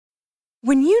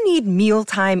When you need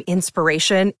mealtime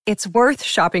inspiration, it's worth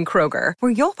shopping Kroger,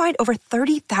 where you'll find over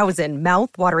 30,000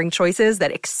 mouth-watering choices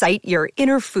that excite your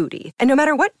inner foodie. And no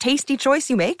matter what tasty choice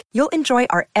you make, you'll enjoy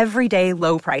our everyday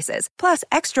low prices, plus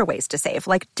extra ways to save,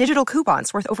 like digital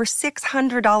coupons worth over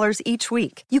 $600 each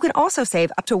week. You can also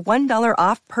save up to $1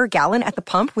 off per gallon at the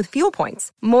pump with fuel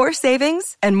points. More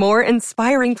savings and more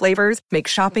inspiring flavors make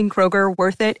shopping Kroger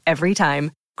worth it every time.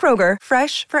 Kroger,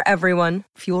 fresh for everyone.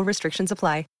 Fuel restrictions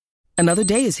apply. Another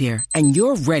day is here, and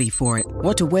you're ready for it.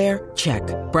 What to wear? Check.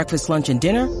 Breakfast, lunch, and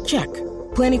dinner? Check.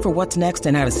 Planning for what's next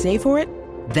and how to save for it?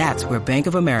 That's where Bank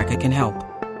of America can help.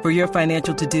 For your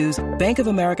financial to-dos, Bank of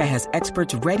America has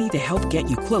experts ready to help get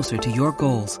you closer to your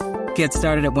goals. Get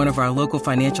started at one of our local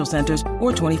financial centers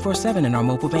or 24/7 in our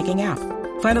mobile banking app.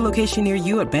 Find a location near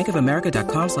you at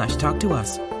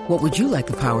bankofamerica.com/talktous. What would you like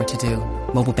the power to do?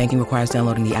 Mobile banking requires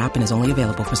downloading the app and is only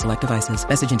available for select devices.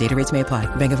 Message and data rates may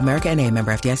apply. Bank of America N.A.,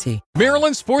 member FDIC.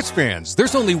 Maryland sports fans,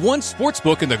 there's only one sports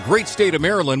book in the great state of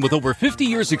Maryland with over 50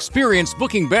 years experience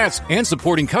booking bets and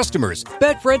supporting customers.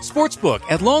 Betfred Sportsbook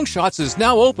at Longshots is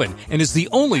now open and is the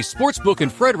only sports book in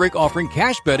Frederick offering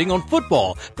cash betting on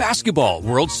football, basketball,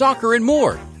 world soccer, and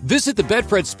more. Visit the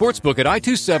Betfred Sportsbook at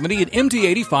I-270 and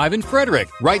MD-85 in Frederick,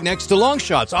 right next to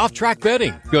Longshots off-track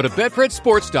betting. Go to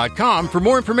BetfredSports.com for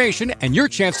more information and your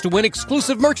chance to win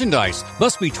exclusive merchandise.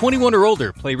 Must be 21 or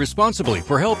older. Play responsibly.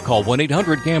 For help, call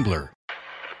 1-800-GAMBLER.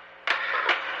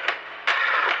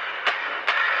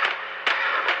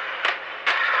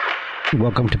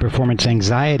 Welcome to Performance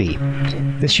Anxiety.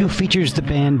 This show features the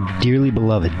band Dearly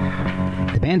Beloved.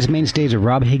 The band's mainstays are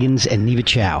Rob Higgins and Neva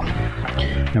Chow.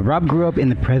 Now, Rob grew up in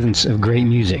the presence of great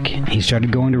music. He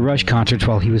started going to Rush concerts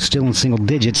while he was still in single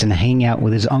digits and hanging out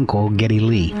with his uncle, Geddy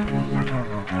Lee.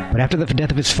 But after the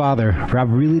death of his father,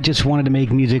 Rob really just wanted to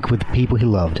make music with the people he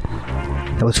loved.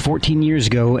 That was 14 years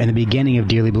ago and the beginning of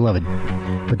Dearly Beloved.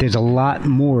 But there's a lot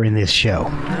more in this show.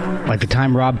 Like the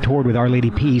time Rob toured with Our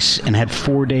Lady Peace and had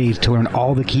 4 days to learn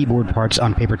all the keyboard parts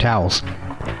on paper towels.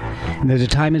 And there's a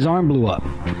time his arm blew up.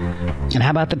 And how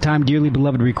about the time Dearly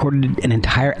Beloved recorded an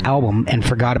entire album and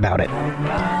forgot about it?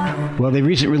 Well, they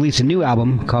recently released a new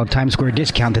album called Times Square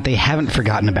Discount that they haven't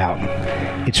forgotten about.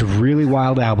 It's a really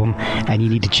wild album, and you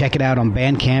need to check it out on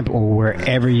Bandcamp or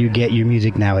wherever you get your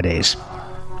music nowadays.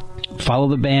 Follow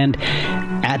the band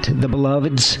at The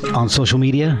Beloveds on social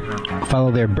media.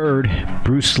 Follow their bird,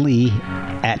 Bruce Lee,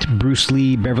 at Bruce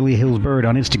Lee Beverly Hills Bird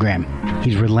on Instagram.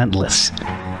 He's relentless.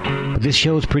 But this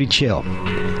show is pretty chill.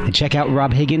 And check out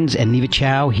Rob Higgins and Neva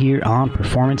Chow here on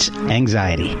Performance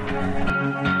Anxiety.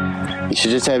 You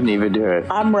should just have Neva do it.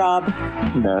 I'm Rob.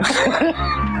 No.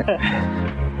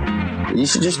 You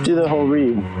should just do the whole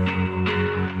read.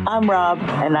 I'm Rob,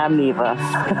 and I'm Neva,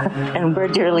 and we're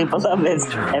Dearly Beloved,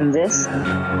 and this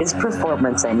is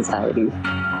Performance Anxiety.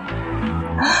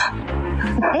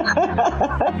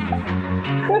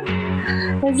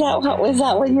 Was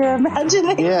that what you're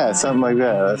imagining? Yeah, something like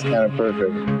that. That's kind of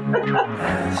perfect.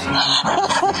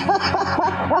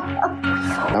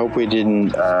 I hope we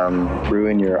didn't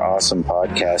ruin your awesome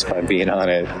podcast by being on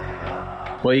it.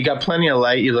 Well, you got plenty of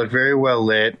light. You look very well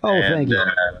lit. Oh, thank you.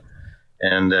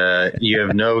 And you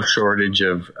have no shortage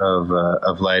of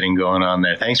lighting going on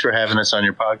there. Thanks for having us on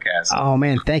your podcast. Oh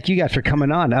man, thank you guys for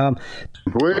coming on.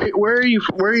 Where are you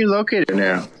located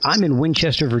now? I'm in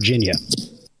Winchester, Virginia.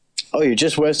 Oh, you're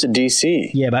just west of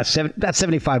D.C. Yeah, about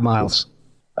 75 miles.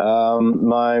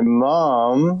 My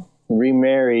mom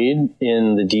remarried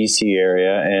in the D.C.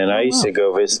 area, and I used to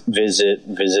go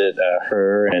visit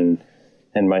her and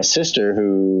my sister,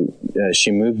 who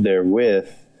she moved there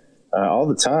with. All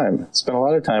the time. Spent a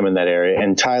lot of time in that area.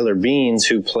 And Tyler Beans,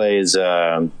 who plays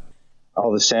all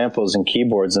the samples and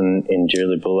keyboards in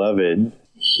Dearly Beloved,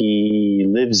 he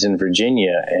lives in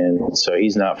Virginia, and so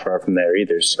he's not far from there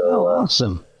either. So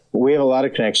awesome. We have a lot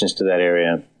of connections to that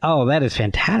area. Oh, that is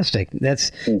fantastic.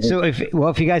 That's so. If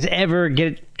you guys ever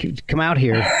come out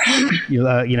here, you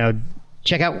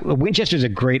check out Winchester's a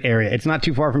great area. It's not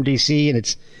too far from DC,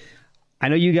 and I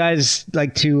know you guys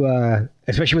like to,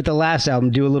 especially with the last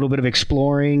album, do a little bit of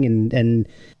exploring and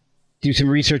do some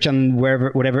research on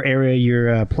whatever area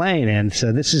you're playing in.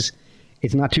 So it's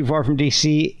not too far from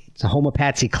DC. It's a home of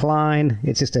Patsy Cline.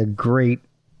 It's just a great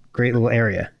little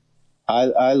area.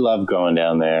 I love going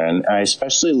down there, and I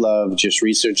especially love just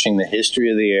researching the history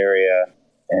of the area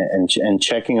and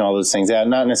checking all those things out.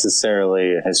 Not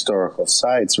necessarily historical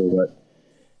sites or what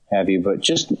have you, but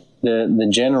just the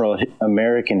general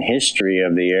American history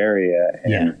of the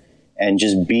area and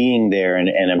just being there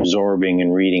and absorbing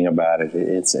and reading about it.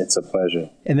 It's a pleasure.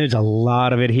 And there's a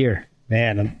lot of it here.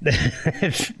 Man,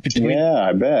 yeah,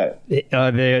 I bet.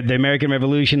 The American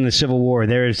Revolution, the Civil War,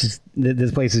 this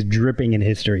place is dripping in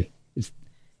history.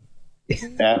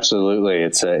 Absolutely,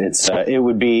 it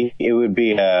would be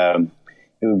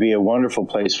a wonderful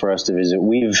place for us to visit.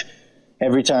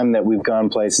 Every time that we've gone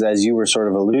places, as you were sort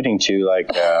of alluding to,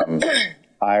 like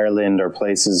Ireland or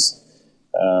places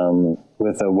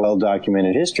with a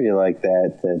well-documented history like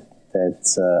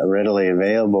that's readily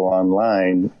available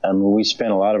online. I mean, we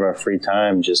spent a lot of our free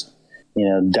time just,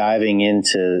 diving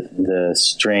into the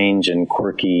strange and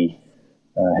quirky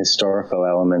historical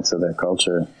elements of their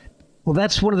culture. Well,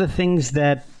 that's one of the things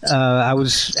that as I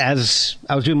was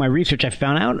doing my research, I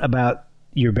found out about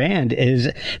your band is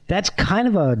that's kind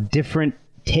of a different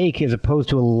take as opposed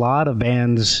to a lot of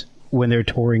bands when they're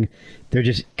touring. They're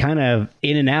just kind of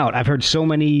in and out. I've heard so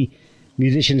many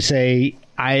musicians say,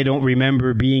 I don't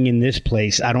remember being in this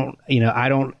place. Oh,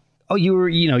 you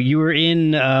were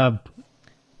in, I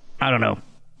don't know.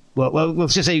 Well,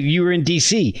 let's just say you were in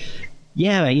DC.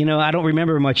 Yeah. I don't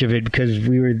remember much of it because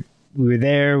we were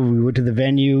there. We went to the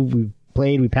venue, we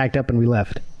played, we packed up and we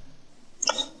left.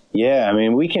 Yeah. I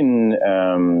mean, we can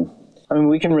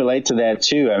relate to that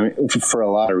too. I mean, for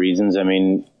a lot of reasons. I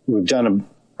mean, we've done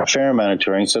a fair amount of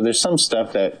touring, so there's some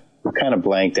stuff that we kind of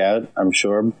blanked out, I'm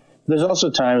sure. There's also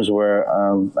times where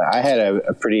I had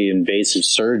a pretty invasive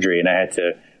surgery and I had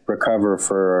to recover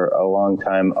for a long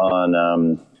time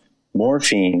on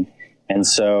morphine. And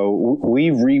so we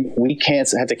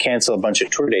had to cancel a bunch of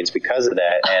tour dates because of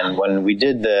that. And when we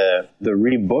did the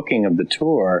rebooking of the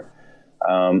tour,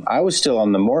 I was still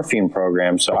on the morphine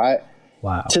program. So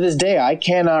to this day, I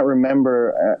cannot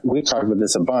remember, we've talked about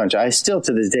this a bunch, I still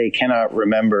to this day cannot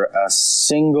remember a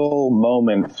single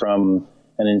moment from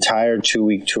an entire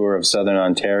 2-week tour of Southern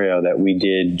Ontario that we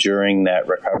did during that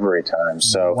recovery time.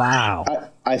 So wow.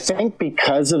 I think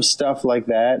because of stuff like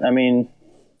that, I mean,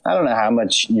 I don't know how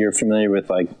much you're familiar with,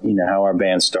 like, how our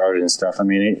band started and stuff. I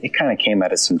mean, it kind of came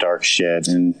out of some dark shit.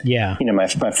 And, yeah, my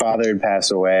father had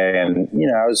passed away and,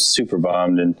 I was super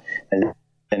bummed and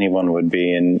anyone would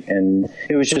be. And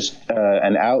it was just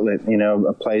an outlet,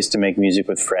 a place to make music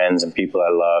with friends and people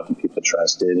I loved and people I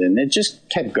trusted. And it just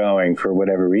kept going for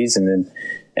whatever reason.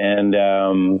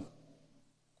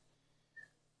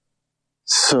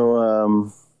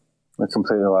 So I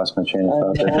completely lost my train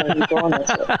of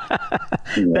thought.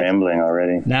 I'm rambling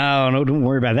already. No, don't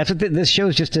worry about it. That's what this show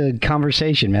is, just a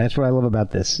conversation, man. That's what I love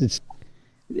about this.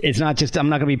 It's not just, I'm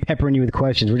not going to be peppering you with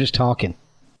questions. We're just talking.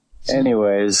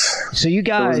 Anyways, so you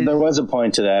guys, there was a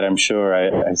point to that, I'm sure.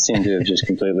 I seem to have just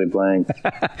completely blanked.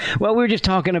 Well, we were just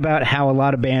talking about how a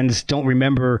lot of bands don't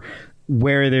remember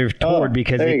where they've toured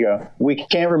because there you go. We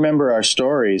can't remember our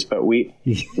stories, but we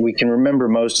can remember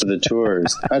most of the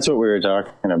tours. That's what we were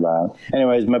talking about.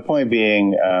 Anyways, my point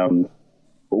being,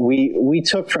 we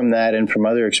took from that and from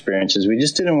other experiences, we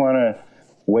just didn't want to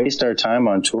waste our time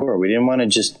on tour. We didn't want to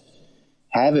just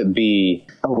have it be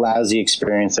a lousy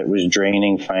experience that was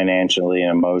draining financially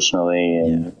and emotionally,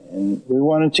 and we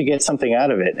wanted to get something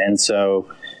out of it. And so,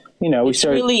 we started. It's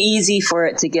really easy for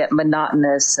it to get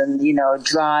monotonous and,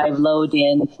 drive, load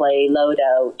in, play, load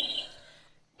out.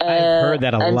 I've heard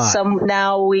that a lot. And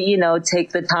now we,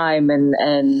 take the time and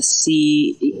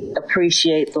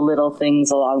appreciate the little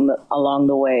things along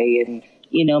the way, and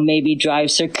maybe drive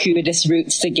circuitous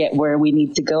routes to get where we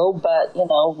need to go. But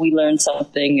we learn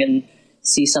something and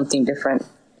see something different.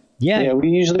 Yeah, we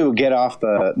usually would get off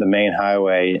the main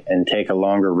highway and take a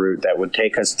longer route that would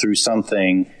take us through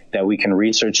something that we can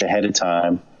research ahead of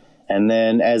time. And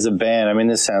then as a band, I mean,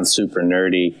 this sounds super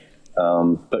nerdy,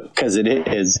 but because it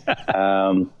is,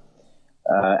 as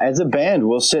a band,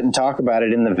 we'll sit and talk about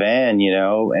it in the van,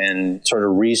 and sort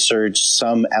of research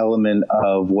some element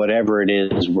of whatever it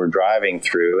is we're driving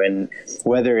through. And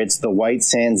whether it's the White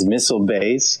Sands Missile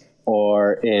Base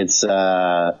or it's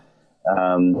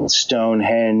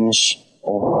Stonehenge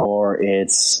or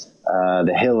it's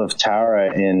the Hill of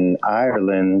Tara in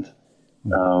Ireland,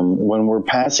 when we're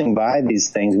passing by these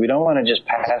things, we don't want to just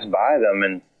pass by them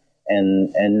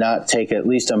and not take at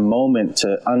least a moment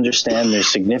to understand their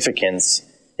significance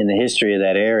in the history of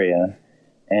that area.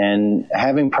 And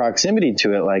having proximity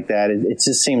to it like that, it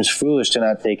just seems foolish to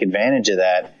not take advantage of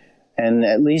that. And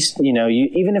at least,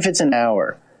 even if it's an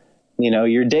hour,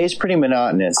 your day's pretty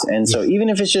monotonous. And so even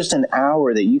if it's just an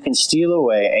hour that you can steal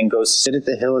away and go sit at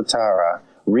the Hill of Tara,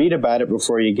 read about it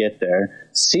before you get there,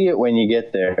 see it when you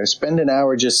get there, spend an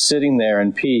hour just sitting there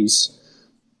in peace,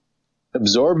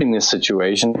 absorbing the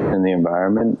situation and the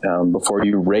environment before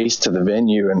you race to the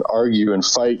venue and argue and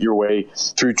fight your way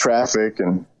through traffic.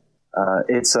 And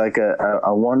it's like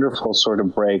a wonderful sort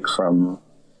of break from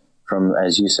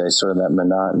as you say, sort of that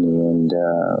monotony.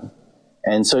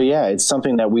 And so, yeah, it's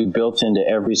something that we built into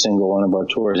every single one of our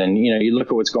tours. And, you know, you look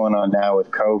at what's going on now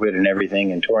with COVID and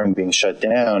everything and touring being shut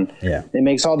down. Yeah. It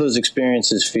makes all those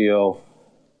experiences feel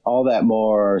all that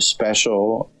more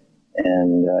special.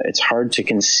 And it's hard to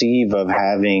conceive of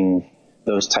having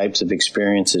those types of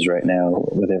experiences right now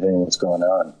with everything that's going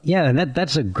on. Yeah, and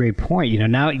that's a great point. You know,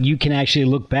 now you can actually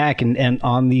look back and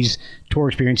on these tour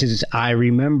experiences, I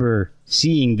remember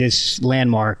seeing this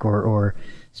landmark or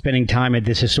spending time at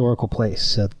this historical place.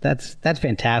 So that's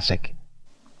fantastic.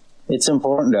 It's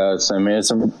important to us. I mean,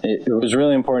 it was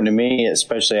really important to me,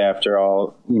 especially after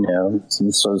all, you know,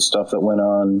 the sort of stuff that went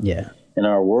on in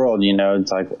our world. You know,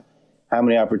 it's like, how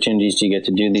many opportunities do you get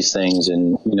to do these things?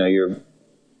 And, you know,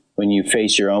 when you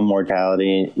face your own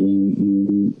mortality,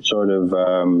 you sort of,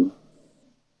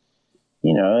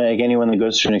 you know, like anyone that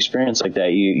goes through an experience like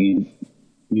that, you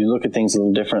look at things a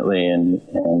little differently,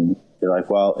 and you're like,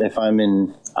 well, if I'm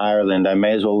in Ireland, I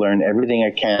may as well learn everything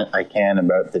I can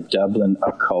about the Dublin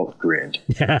occult grid.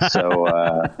 So,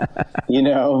 you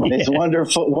know, it's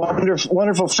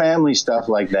wonderful family stuff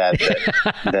like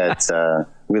that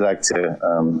we like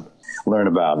to learn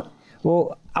about.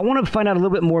 Well, I want to find out a little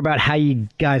bit more about how you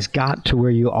guys got to where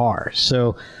you are.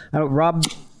 So, Rob,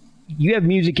 you have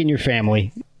music in your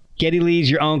family. Geddy Lee's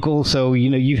your uncle, so you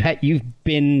know you've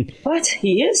been. What?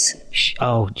 He is?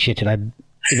 Oh shit!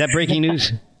 Is that breaking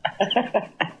news?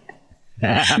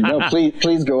 No,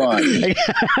 please go on.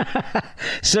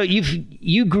 So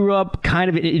you grew up kind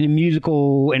of in a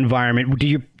musical environment.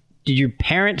 Did your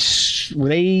parents, were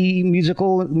they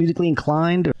musically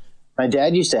inclined? Or? My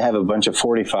dad used to have a bunch of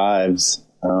 45s.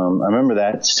 I remember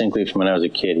that distinctly from when I was a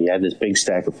kid. He had this big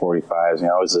stack of 45s, and I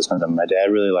always listened to them. My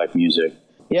dad really liked music.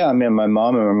 Yeah, I mean, my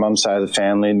mom and my mom's side of the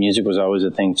family, music was always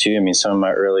a thing too. I mean, some of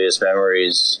my earliest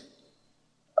memories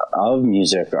of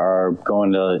music are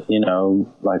going to, you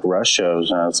know, like Rush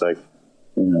shows when I was like,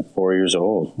 you know, 4 years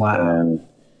old. Wow.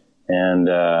 And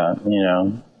you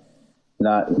know,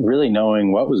 not really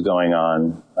knowing what was going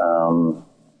on.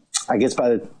 I guess by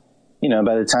the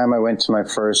time I went to my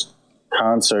first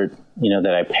concert, you know,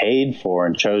 that I paid for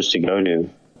and chose to go to,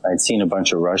 I'd seen a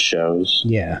bunch of Rush shows.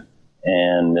 Yeah.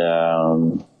 And,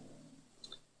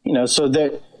 you know, so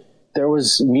there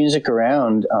was music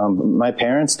around. My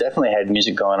parents definitely had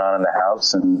music going on in the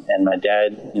house, and my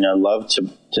dad, you know, loved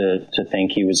to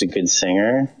think he was a good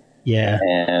singer. Yeah.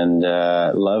 And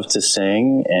loved to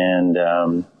sing. And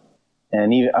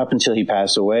even up until he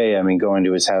passed away, I mean, going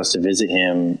to his house to visit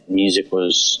him, music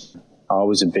was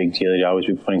always a big deal. He'd always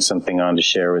be putting something on to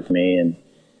share with me.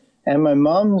 And my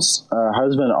mom's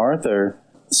husband, Arthur,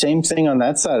 same thing on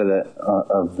that side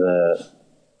of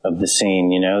the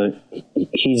scene. You know,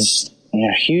 he's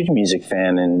a huge music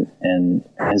fan and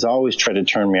has always tried to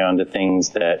turn me on to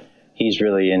things that he's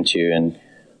really into. And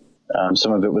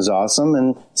some of it was awesome,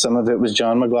 and some of it was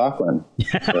John McLaughlin.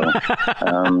 So,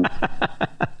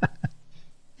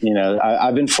 you know,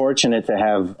 I've been fortunate to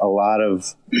have a lot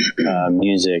of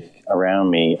music around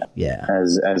me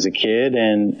as a kid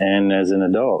and as an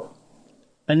adult.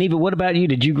 Aniva, what about you?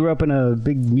 Did you grow up in a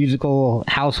big musical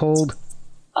household?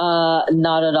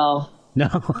 Not at all. No.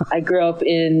 I grew up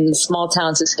in small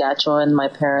town Saskatchewan. My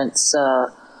parents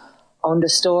owned a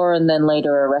store and then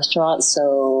later a restaurant,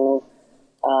 so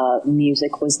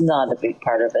music was not a big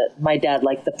part of it. My dad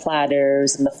liked the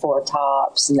Platters and the Four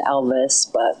Tops and Elvis,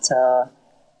 but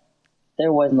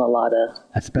there wasn't a lot of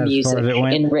music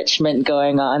enrichment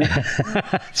going on.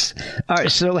 All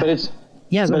right, so but it's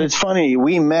funny.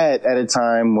 We met at a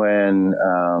time when,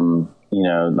 you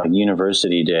know, like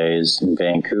university days in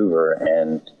Vancouver,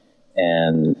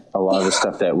 and a lot of the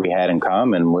stuff that we had in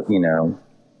common, you know,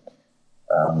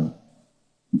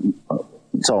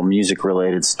 it's all music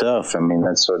related stuff. I mean,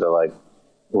 that's sort of like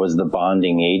was the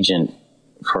bonding agent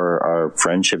for our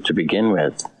friendship to begin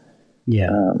with.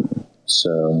 Yeah.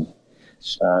 So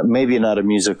maybe not a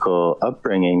musical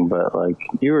upbringing, but like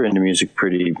you were into music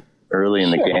pretty early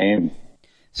in the game.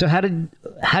 So how did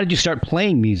you start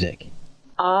playing music?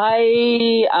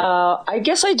 I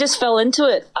guess I just fell into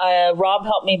it. Rob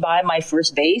helped me buy my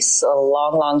first bass a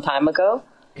long, long time ago.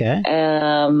 Okay.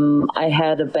 I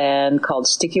had a band called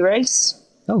Sticky Rice.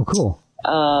 Oh, cool.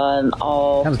 An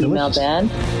all-female band.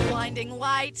 Blinding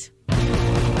light.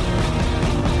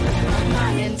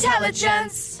 My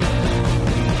intelligence.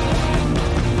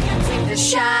 Can't seem to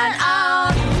shine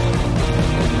on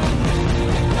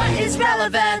what is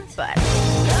relevant, but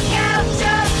look out,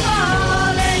 just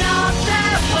falling off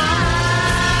that wire.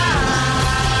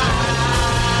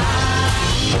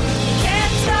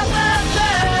 Can't stop a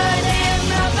burning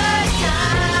rubber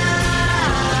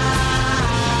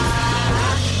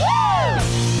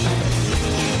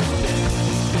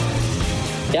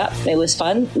it was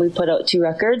fun. We put out 2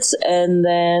 records, and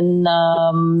then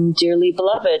Dearly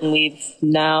Beloved, and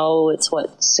it's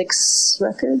 6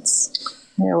 records?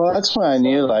 Yeah, well, that's when I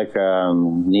knew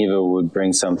Neva would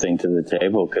bring something to the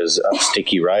table because of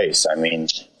Sticky Rice. I mean,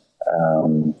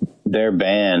 their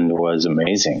band was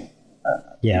amazing.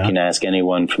 You can ask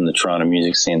anyone from the Toronto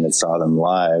music scene that saw them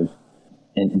live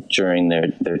during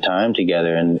their time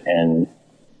together, and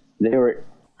they were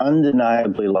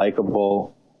undeniably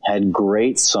likable, had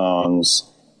great songs,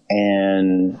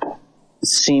 and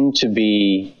seemed to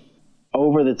be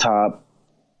over the top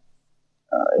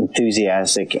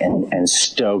enthusiastic and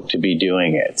stoked to be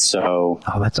doing it. So,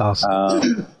 that's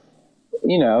awesome.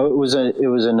 It was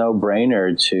a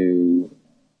no-brainer to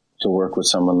work with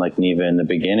someone like Neva in the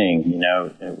beginning.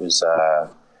 It was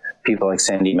people like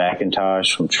Sandy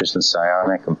McIntosh from Tristan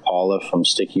Psionic and Paula from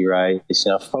Sticky Rice.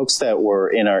 Folks that were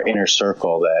in our inner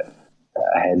circle that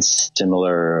had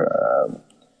similar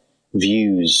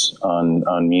views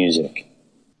on music.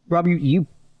 Rob, you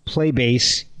play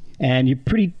bass, and you're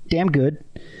pretty damn good.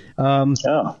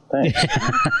 Oh, thanks.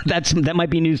 That might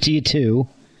be news to you too.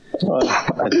 Well,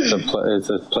 it's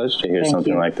a pleasure to hear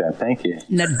something like that. Thank you.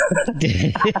 Now,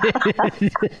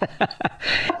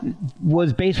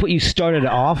 was bass what you started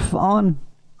off on?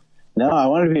 No, I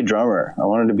wanted to be a drummer. I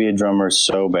wanted to be a drummer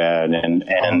so bad, and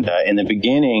in the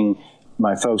beginning,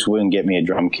 my folks wouldn't get me a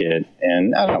drum kit,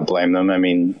 and I don't blame them. I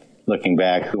mean, looking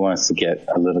back, who wants to get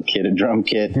a little kid a drum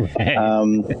kit?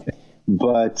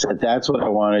 But that's what I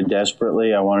wanted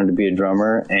desperately. I wanted to be a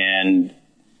drummer, and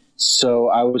so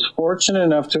I was fortunate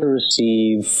enough to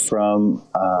receive from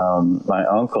my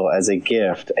uncle as a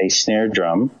gift a snare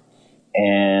drum,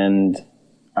 and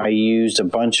I used a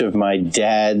bunch of my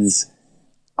dad's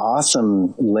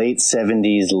awesome late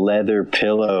 70s leather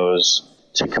pillows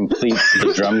to complete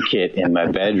the drum kit in my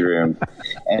bedroom.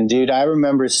 And dude, I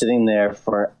remember sitting there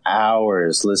for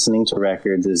hours listening to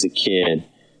records as a kid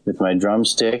with my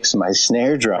drumsticks, my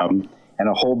snare drum, and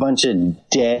a whole bunch of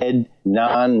dead,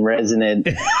 non-resonant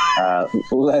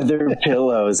leather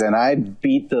pillows, and I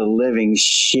beat the living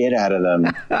shit out of them.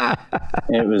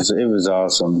 It was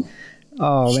awesome.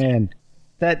 Oh man,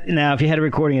 now if you had a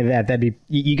recording of that'd be,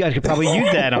 you guys could probably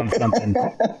use that on something.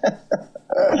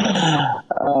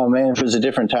 Oh man, if it was a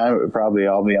different time, it would probably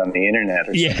all be on the internet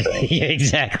or something. Yeah,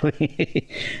 exactly.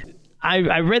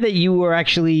 I read that you were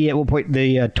actually at one point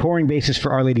the touring bassist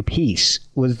for Our Lady Peace.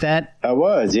 Was that? I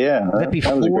was, yeah. That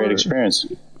was a great experience.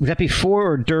 Was that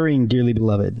before or during Dearly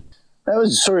Beloved? That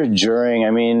was sort of during. I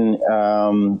mean,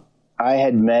 I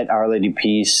had met Our Lady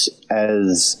Peace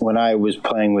when I was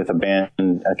playing with a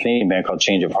Canadian band called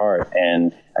Change of Heart,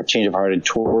 and Change of Heart had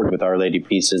toured with Our Lady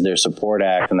Peace as their support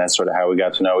act, and that's sort of how we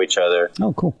got to know each other.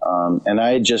 Oh, cool. And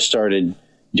I had just started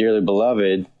Dearly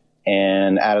Beloved,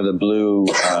 and out of the blue,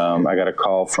 I got a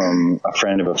call from a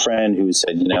friend of a friend who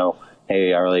said,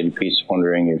 hey, Our Lady Peace,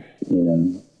 wondering if,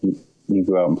 you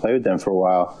go out and play with them for a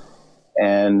while.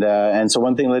 And so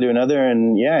one thing led to another,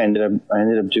 and yeah, I ended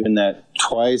up doing that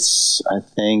twice, I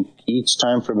think, each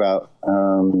time for about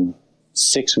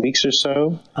 6 weeks or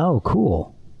so. Oh,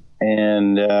 cool.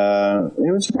 And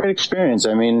it was a great experience.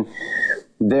 I mean,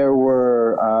 there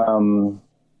were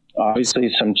obviously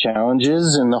some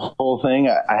challenges in the whole thing.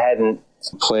 I hadn't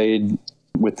played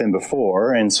with them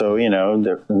before, and so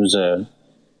there was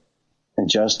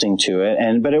adjusting to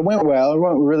it. But it went well. It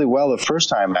went really well the first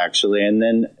time, actually, and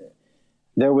then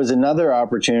there was another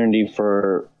opportunity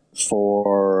for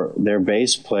their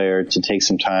bass player to take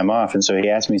some time off. And so he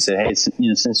asked me, he said, hey,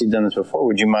 since you've done this before,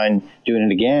 would you mind doing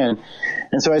it again?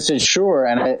 And so I said, sure.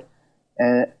 And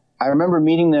I remember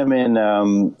meeting them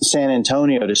in San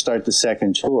Antonio to start the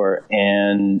second tour.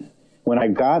 And when I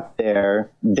got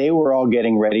there, they were all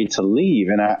getting ready to leave.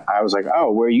 And I was like,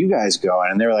 oh, where are you guys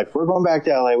going? And they were like, we're going back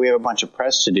to LA. We have a bunch of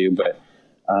press to do, but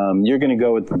you're going to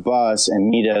go with the bus and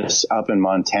meet us up in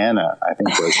Montana. I think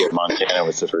Montana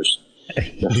was the first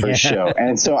show.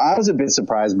 And so I was a bit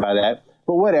surprised by that,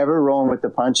 but whatever, rolling with the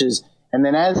punches. And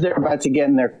then as they're about to get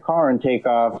in their car and take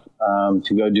off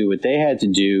to go do what they had to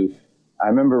do, I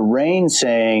remember Rain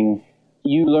saying,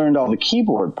 you learned all the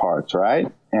keyboard parts,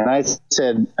 right? And I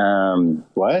said,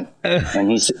 what?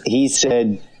 And he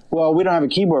said, well, we don't have a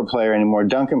keyboard player anymore.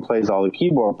 Duncan plays all the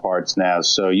keyboard parts now.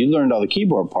 So you learned all the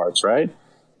keyboard parts, right?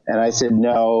 And I said,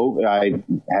 no, I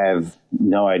have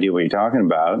no idea what you're talking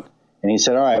about. And he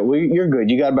said, all right, well, you're good.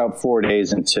 You got about 4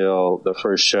 days until the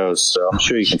first show, so I'm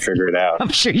sure you can figure it out. I'm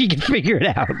sure you can figure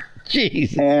it out.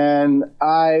 Jeez. And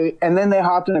then they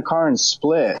hopped in a car and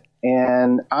split.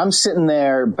 And I'm sitting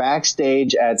there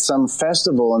backstage at some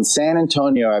festival in San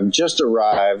Antonio. I've just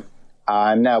arrived.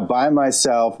 I'm now by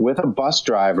myself with a bus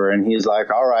driver. And he's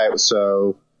like, all right,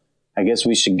 so I guess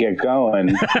we should get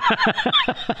going.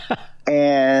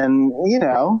 And, you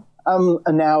know, I'm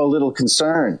now a little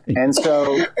concerned. And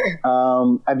so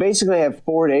I basically have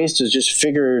 4 days to just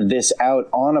figure this out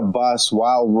on a bus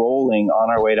while rolling on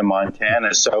our way to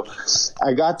Montana. So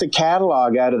I got the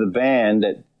catalog out of the band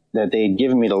that they had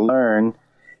given me to learn,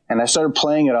 and I started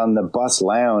playing it on the bus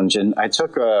lounge. And I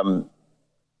took a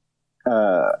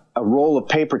roll of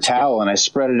paper towel and I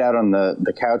spread it out on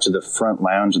the couch of the front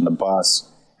lounge in the bus.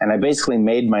 And I basically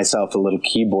made myself a little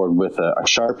keyboard with a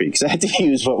Sharpie because I had to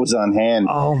use what was on hand.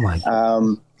 Oh, my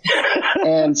God.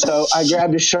 And so I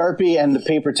grabbed a Sharpie and the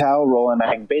paper towel roll, and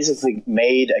I basically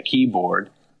made a keyboard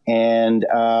and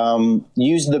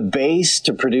used the bass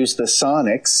to produce the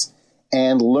sonics,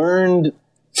 and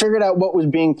figured out what was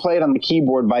being played on the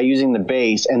keyboard by using the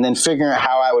bass, and then figuring out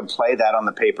how I would play that on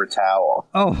the paper towel.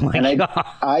 Oh, my God.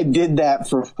 I did that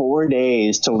for 4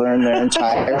 days to learn their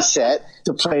entire set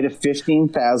to play to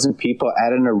 15,000 people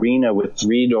at an arena with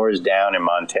 3 doors down in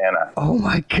Montana. Oh,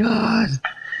 my God.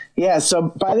 Yeah, so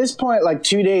by this point, like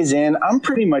 2 days in, I'm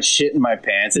pretty much shitting my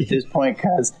pants at this point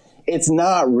because it's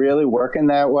not really working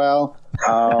that well.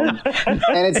 And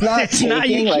it's not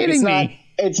taking,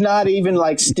 it's not even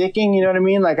like sticking, you know what I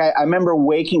mean? Like I remember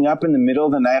waking up in the middle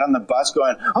of the night on the bus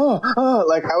going, oh,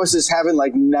 like I was just having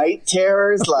like night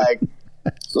terrors, like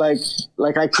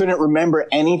I couldn't remember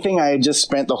anything I had just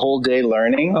spent the whole day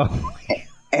learning. Oh.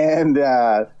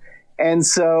 And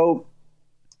so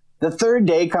the third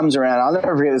day comes around. I'll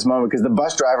never forget this moment because the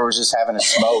bus driver was just having a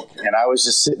smoke and I was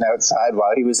just sitting outside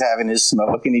while he was having his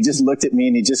smoke, and he just looked at me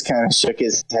and he just kind of shook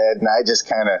his head, and I just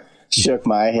kind of shook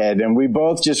my head, and we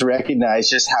both just recognized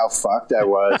just how fucked I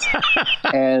was.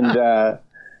 And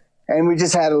we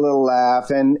just had a little laugh.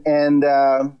 And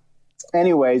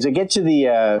anyways, we get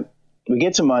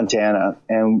to Montana,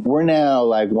 and we're now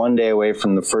like 1 day away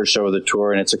from the first show of the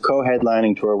tour, and it's a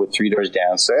co-headlining tour with 3 doors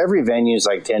down. So every venue is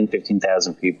like 10,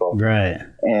 15,000 people. Right.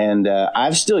 And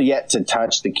I've still yet to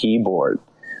touch the keyboard.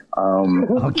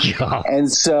 Oh, God.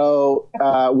 And so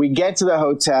we get to the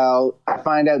hotel. I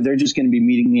find out they're just going to be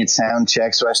meeting me at sound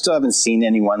check, so I still haven't seen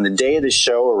anyone. The day of the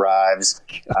show arrives.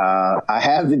 I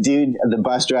have the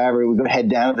bus driver. We go head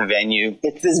down to the venue.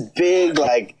 It's this big,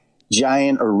 like,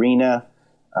 giant arena,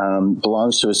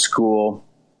 belongs to a school.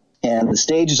 And the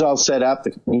stage is all set up.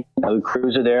 The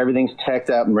crews are there. Everything's teched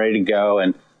up and ready to go.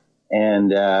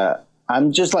 And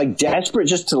I'm just like desperate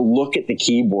just to look at the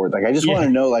keyboard. Like, I just want to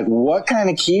know, like, what kind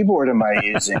of keyboard am I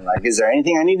using? Like, is there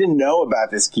anything I need to know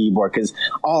about this keyboard? Because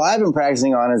all I've been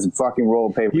practicing on is a fucking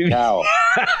roll of paper towel.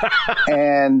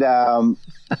 And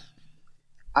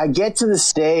I get to the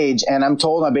stage, and I'm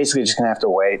told I'm basically just going to have to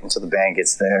wait until the band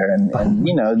gets there, and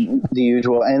you know, the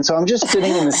usual. And so I'm just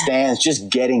sitting in the stands, just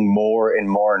getting more and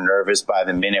more nervous by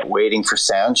the minute, waiting for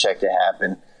sound check to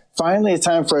happen. Finally, it's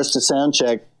time for us to sound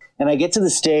check, and I get to the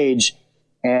stage,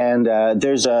 and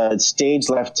there's a stage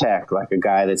left tech, like a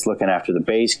guy that's looking after the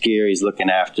bass gear. He's looking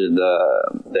after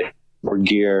the keyboard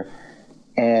gear.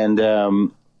 And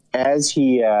as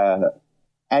he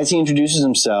introduces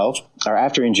himself, or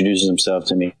after he introduces himself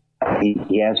to me,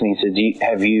 he asked me, he said,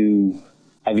 have you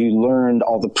learned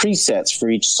all the presets for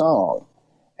each song?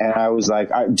 And I was like,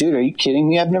 dude, are you kidding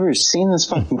me? I've never seen this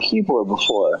fucking keyboard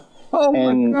before. Oh,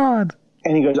 my God.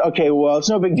 And he goes, okay, well, it's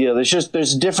no big deal.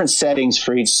 There's different settings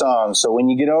for each song. So when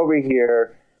you get over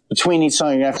here, between each song,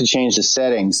 you're going to have to change the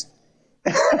settings.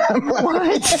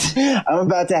 What? I'm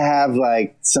about to have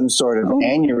like some sort of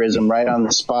aneurysm right on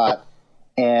the spot.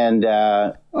 And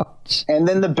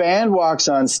then the band walks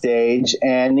on stage,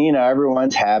 and, you know,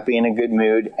 everyone's happy, in a good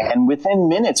mood. And within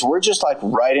minutes, we're just like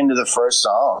right into the first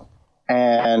song.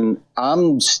 And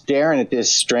I'm staring at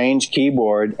this strange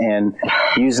keyboard and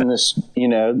using this, you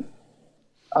know,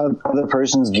 other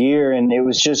person's gear, and it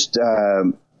was just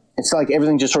it's like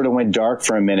everything just sort of went dark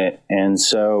for a minute. And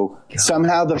so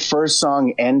somehow the first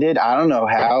song ended. I don't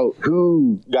know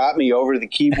who got me over to the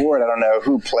keyboard. I don't know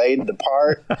who played the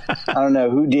part. I don't know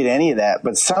who did any of that,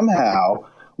 but somehow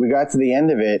we got to the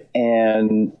end of it,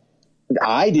 and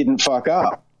I didn't fuck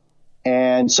up.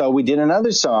 And so we did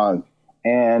another song,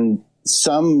 and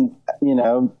some, you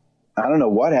know, I don't know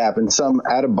what happened. Some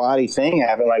out of body thing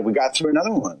happened. Like, we got through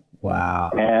another one. Wow.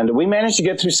 And we managed to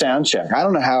get through sound check. I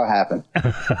don't know how it happened.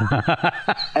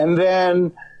 And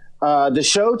then the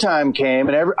show time came,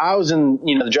 and I was in,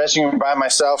 you know, the dressing room by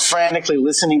myself, frantically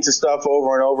listening to stuff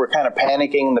over and over, kind of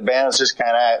panicking. And the band was just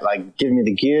kind of like giving me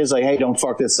the gears, like, hey, don't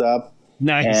fuck this up.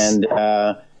 Nice.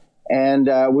 And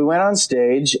we went on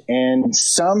stage, and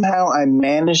somehow I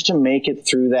managed to make it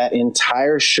through that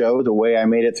entire show the way I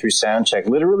made it through sound check,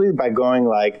 literally by going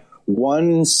like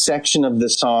one section of the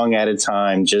song at a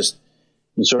time, just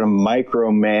sort of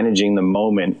micromanaging the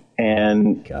moment,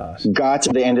 and got to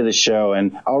the end of the show.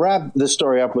 And I'll wrap the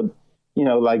story up with,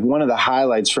 like one of the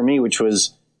highlights for me, which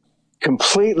was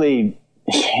completely,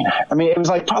 I mean, it was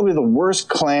like probably the worst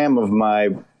clam of my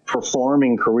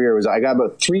performing career. Was I got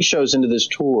about 3 shows into this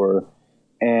tour,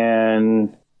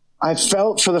 and I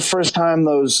felt for the first time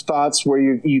those thoughts where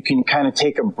you can kind of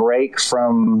take a break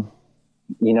from,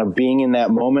 being in that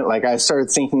moment. Like, I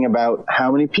started thinking about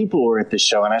how many people were at the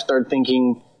show, and I started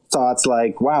thinking thoughts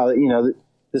like, wow,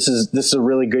 this is a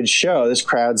really good show. This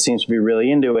crowd seems to be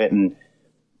really into it. And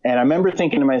I remember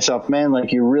thinking to myself, man,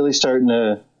 like, you're really starting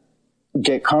to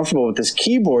get comfortable with this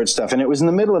keyboard stuff. And it was in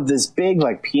the middle of this big,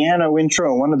 like, piano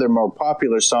intro, one of their more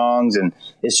popular songs. And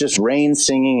it's just Rain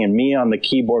singing and me on the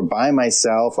keyboard by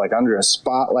myself, like under a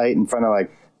spotlight in front of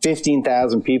like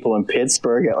 15,000 people in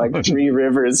Pittsburgh at like Three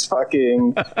Rivers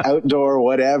fucking outdoor,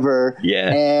 whatever.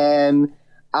 Yeah. And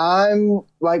I'm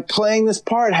like playing this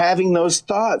part, having those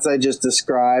thoughts I just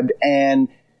described, and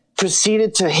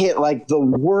proceeded to hit like the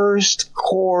worst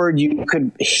chord you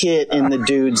could hit in the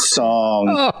dude's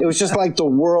song. It was just like the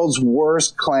world's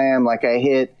worst clam. Like, I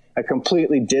hit a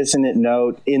completely dissonant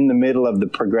note in the middle of the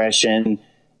progression.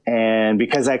 And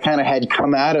because I kind of had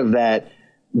come out of that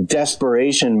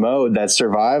desperation mode, that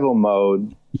survival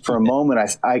mode for a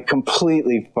moment, I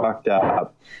completely fucked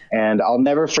up. And I'll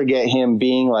never forget him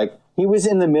being like, he was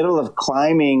in the middle of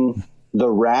climbing the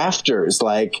rafters,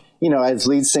 like, as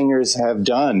lead singers have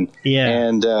done. Yeah.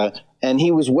 And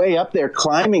he was way up there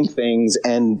climbing things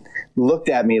and looked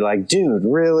at me like, dude,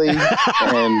 really?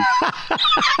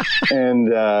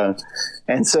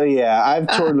 and so, yeah, I've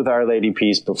toured with Our Lady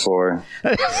Peace before.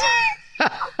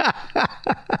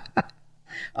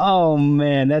 Oh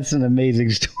man, that's an amazing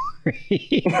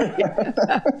story.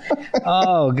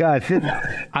 Oh God. For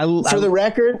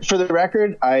the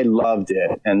record, I loved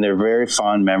it, and they're very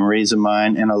fond memories of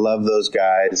mine, and I love those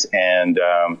guys, and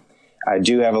I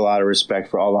do have a lot of respect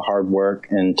for all the hard work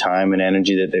and time and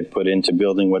energy that they've put into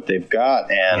building what they've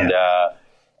got,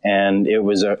 and it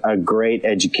was a great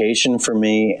education for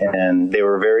me, and they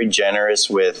were very generous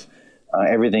with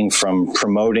everything from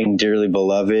promoting Dearly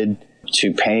Beloved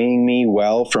to paying me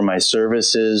well for my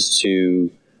services, to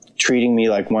treating me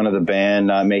like one of the band,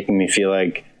 not making me feel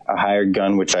like a hired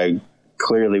gun, which I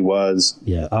clearly was.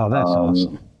 Yeah. Oh, that's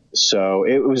awesome. So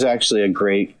it was actually a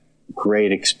great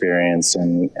experience,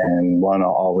 and one I'll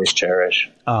always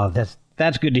cherish. Oh,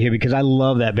 that's good to hear, because I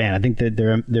love that band. I think that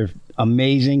they're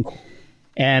amazing.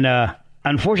 And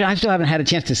unfortunately, I still haven't had a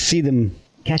chance to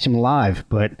catch them live,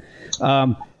 but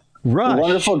Rush.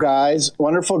 Wonderful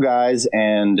guys,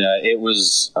 and it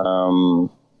was a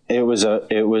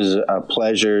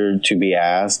pleasure to be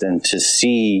asked and to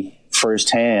see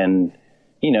firsthand,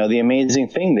 the amazing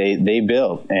thing they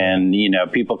built. And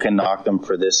people can knock them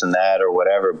for this and that or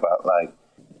whatever, but like,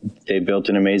 they built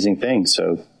an amazing thing.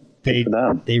 So they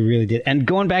really did. And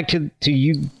going back to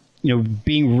you,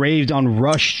 being raised on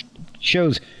Rush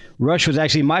shows. Rush was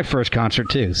actually my first concert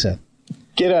too. So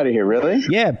get out of here, really?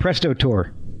 Yeah, Presto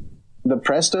Tour. The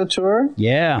Presto Tour?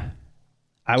 Yeah.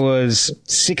 I was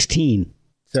 16.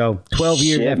 So 12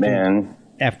 years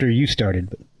after you started.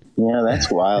 But. Yeah,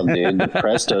 that's wild, dude. The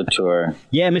Presto Tour.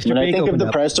 Yeah, Mr. When Big I think of the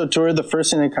up. Presto Tour, the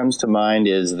first thing that comes to mind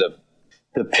is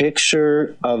the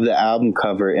picture of the album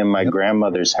cover in my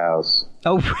grandmother's house.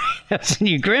 Oh, that's in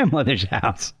your grandmother's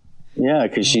house. Yeah,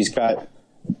 because she's got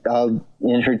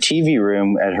in her TV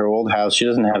room at her old house. She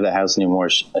doesn't have that house anymore.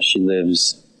 She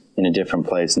lives in a different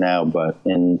place now, but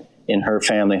in her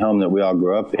family home that we all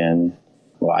grew up in.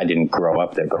 Well, I didn't grow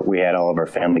up there, but we had all of our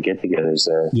family get-togethers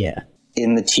there. Yeah.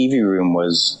 In the TV room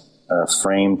was a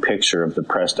framed picture of the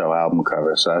Presto album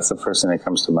cover. So that's the first thing that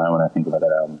comes to mind when I think about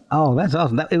that album. Oh, that's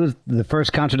awesome. It was the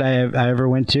first concert I ever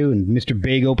went to, and Mr.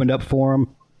 Big opened up for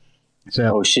him.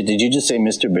 So. Oh, shit. Did you just say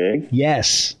Mr. Big?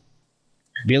 Yes.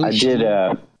 Billy I did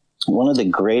one of the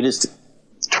greatest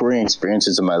touring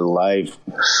experiences of my life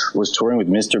was touring with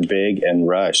Mr. Big and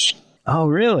Rush. Oh,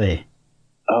 really?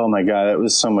 Oh, my God. It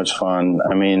was so much fun.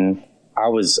 I mean, I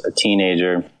was a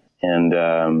teenager, and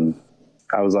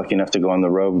I was lucky enough to go on the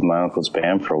road with my uncle's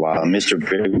band for a while. Mr.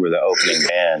 Big were the opening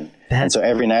band. And so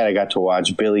every night I got to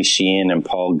watch Billy Sheehan and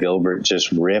Paul Gilbert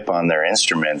just rip on their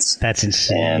instruments. That's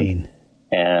insane.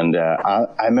 And I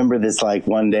remember this, like,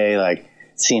 one day, like,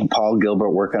 seeing Paul Gilbert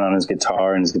working on his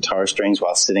guitar and his guitar strings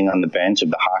while sitting on the bench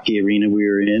of the hockey arena we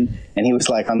were in, and he was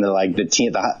like on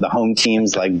the home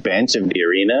team's like bench of the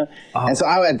arena. Oh. And so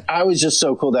I was just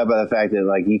so cooled out by the fact that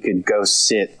like you could go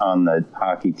sit on the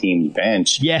hockey team's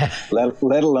bench,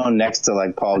 let alone next to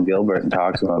like Paul Gilbert and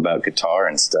talk to him about guitar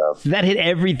and stuff. That hit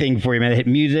everything for you, man. It hit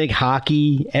music,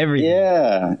 hockey, everything.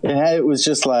 Yeah, it was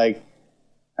just like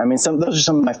I mean, those are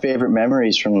some of my favorite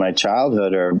memories from my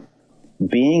childhood, are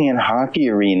being in hockey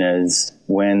arenas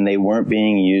when they weren't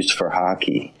being used for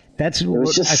hockey. It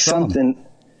was just something.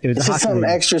 There's just something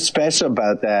extra special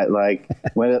about that. Like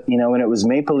when it was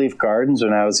Maple Leaf Gardens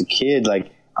when I was a kid,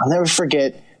 like I'll never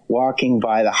forget walking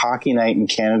by the Hockey Night in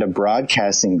Canada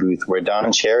broadcasting booth where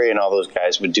Don Cherry and all those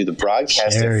guys would do the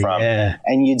broadcasting from. Yeah.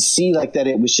 And you'd see like that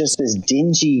it was just this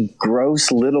dingy,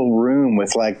 gross little room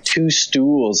with like 2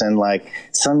 stools and like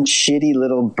some shitty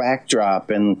little backdrop.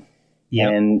 And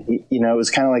it was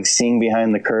kind of like seeing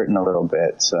behind the curtain a little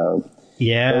bit. So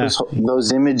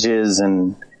those images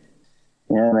and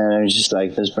yeah, man, it was just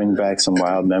like, this brings back some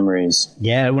wild memories.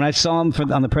 Yeah, when I saw him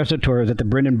on the Presto Tour, it was at the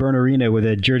Brendan Byrne Arena where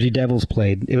the Jersey Devils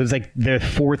played. It was like their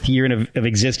 4th year of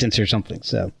existence or something.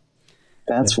 So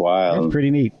that's wild. That's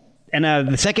pretty neat. And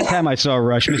the second time I saw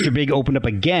Rush, Mr. Big opened up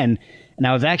again, and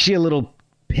I was actually a little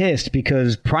pissed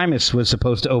because Primus was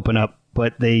supposed to open up,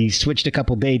 but they switched a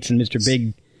couple dates, and Mr.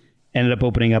 Big ended up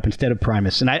opening up instead of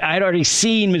Primus. And I had already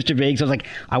seen Mr. Big, so I was like,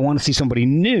 I want to see somebody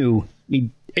new.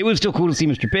 It was still cool to see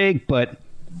Mr. Big, but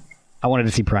I wanted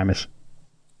to see Primus.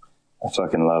 I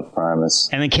fucking love Primus.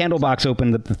 And then Candlebox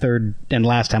opened the third and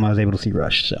last time I was able to see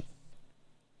Rush. So,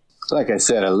 like I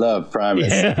said, I love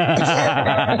Primus.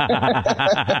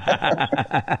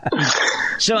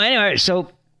 So anyway,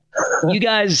 you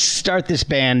guys start this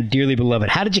band, Dearly Beloved.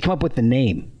 How did you come up with the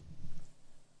name?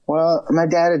 Well, my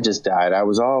dad had just died. I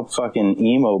was all fucking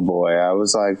emo boy. I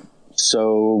was like,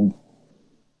 so...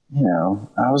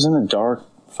 I was in a dark,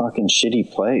 fucking shitty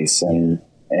place, and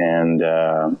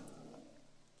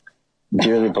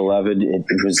Dearly Beloved, it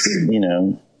was,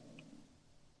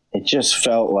 it just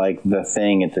felt like the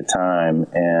thing at the time,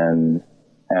 and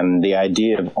the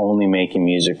idea of only making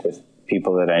music with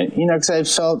people that because I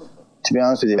felt, to be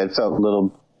honest with you, I felt a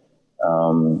little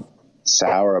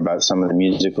sour about some of the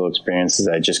musical experiences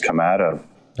I just come out of,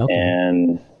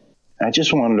 and I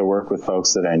just wanted to work with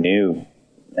folks that I knew,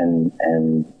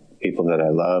 and people that I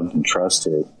loved and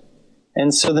trusted.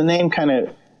 And so the name kind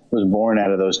of was born out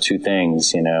of those two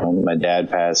things, my dad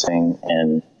passing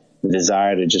and the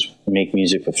desire to just make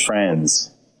music with friends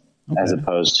as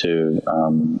opposed to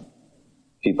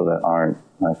people that aren't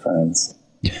my friends.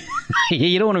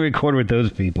 You don't want to record with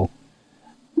those people.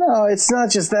 No, it's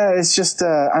not just that. It's just,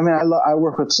 I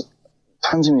work with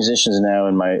tons of musicians now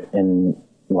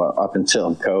up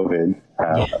until COVID.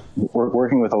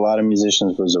 Working with a lot of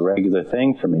musicians was a regular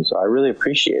thing for me, so I really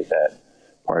appreciate that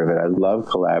part of it. I love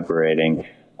collaborating,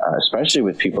 especially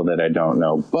with people that I don't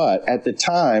know. But at the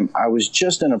time, I was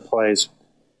just in a place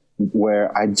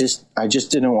where I just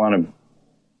didn't want to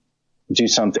do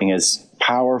something as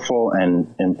powerful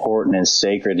and important and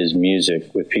sacred as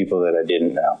music with people that I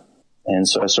didn't know. And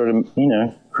so I sort of,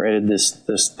 created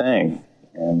this thing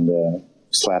and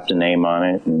slapped a name on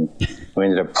it, and we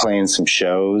ended up playing some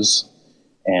shows.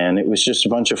 And it was just a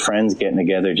bunch of friends getting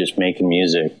together, just making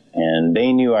music. And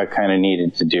they knew I kind of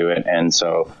needed to do it. And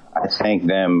so I thank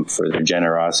them for their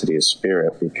generosity of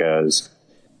spirit because,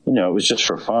 it was just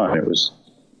for fun. It was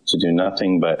to do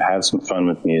nothing but have some fun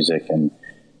with music and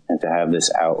to have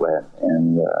this outlet.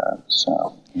 And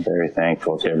so I'm very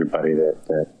thankful to everybody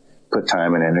that put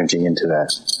time and energy into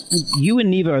that. You and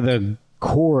Neva are the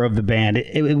core of the band.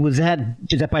 Is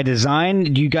that by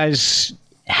design? Do you guys...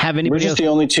 We're just the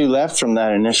only two left from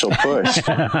that initial push.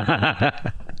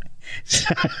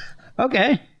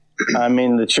 Okay. I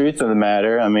mean, the truth of the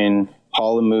matter,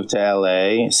 Paula moved to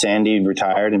LA, Sandy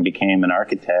retired and became an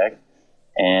architect.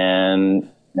 And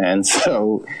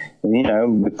so, we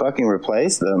fucking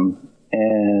replaced them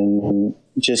and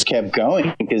just kept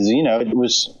going because, it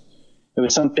was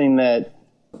something that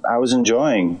I was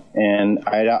enjoying. And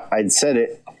I'd said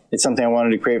it. It's something I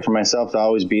wanted to create for myself to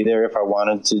always be there if I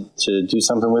wanted to do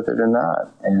something with it or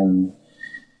not. And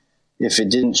if it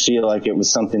didn't feel like it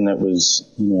was something that was,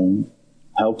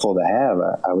 helpful to have,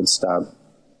 I would stop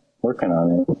working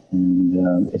on it.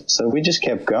 And so we just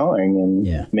kept going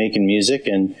and making music,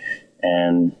 and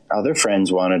other friends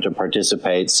wanted to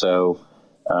participate. So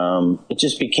it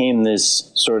just became this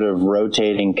sort of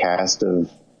rotating cast of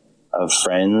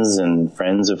friends and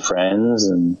friends of friends,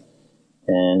 and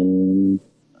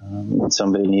when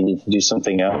somebody needed to do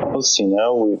something else, we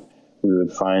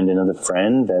would find another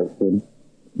friend that would,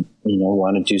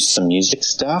 want to do some music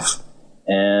stuff.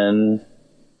 And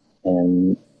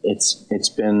it's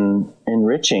been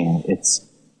enriching. It's,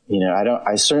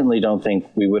 I certainly don't think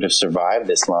we would have survived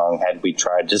this long had we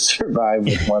tried to survive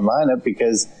with one lineup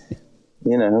because,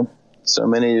 so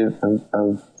many of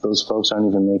those folks aren't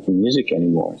even making music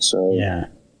anymore. So,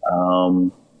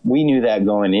 we knew that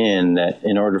going in, that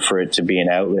in order for it to be an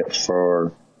outlet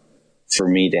for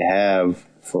me to have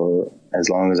for as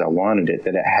long as I wanted it,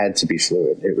 that it had to be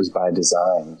fluid. It was by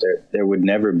design. There would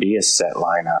never be a set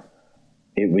lineup.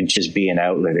 It would just be an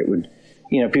outlet. It would,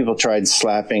 people tried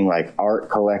slapping like Art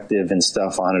Collective and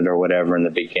stuff on it or whatever in the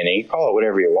beginning. You call it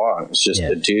whatever you want. It's just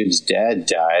the dude's dad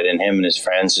died and him and his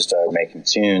friends just started making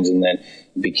tunes, and then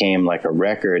it became like a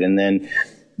record. And then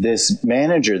this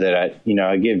manager that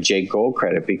I give Jake Gold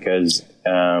credit, because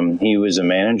he was a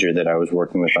manager that I was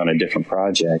working with on a different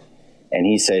project. And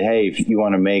he said, hey, if you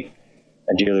want to make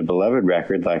a Dearly Beloved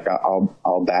record, like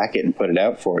I'll back it and put it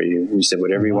out for you. He said,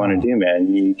 whatever you want to do,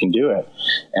 man, you can do it.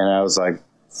 And I was like,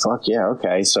 fuck yeah,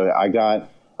 okay. So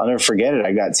I'll never forget it.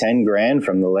 I got 10 grand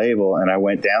from the label, and I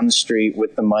went down the street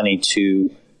with the money to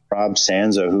Rob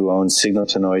Sanzo, who owned Signal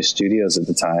to Noise Studios at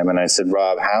the time. And I said,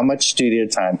 Rob, how much studio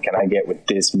time can I get with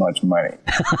this much money?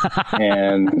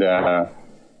 And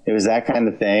it was that kind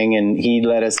of thing. And he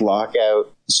let us lock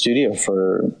out the studio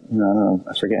for,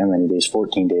 I forget how many days,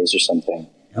 14 days or something.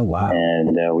 Oh, wow.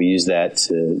 And we used that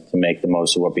to make the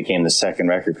most of what became the second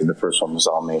record, because the first one was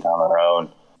all made on our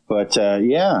own. But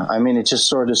it just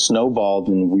sort of snowballed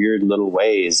in weird little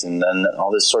ways. And then all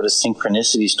this sort of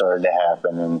synchronicity started to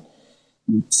happen. And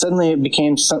suddenly it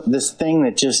became this thing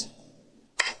that just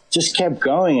kept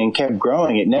going and kept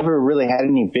growing. It never really had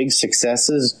any big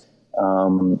successes,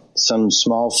 some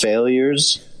small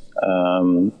failures,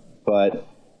 but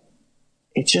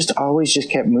it just always just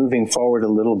kept moving forward a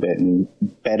little bit, and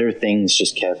better things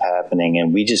just kept happening,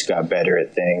 and we just got better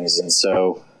at things. And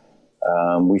so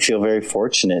we feel very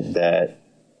fortunate that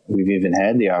we've even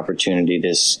had the opportunity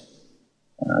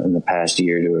in the past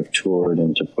year to have toured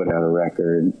and to put out a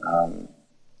record,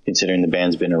 considering the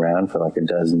band's been around for like a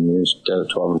dozen years,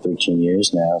 12 or 13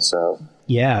 years now. So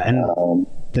yeah, and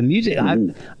the music,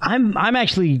 I'm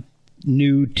actually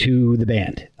new to the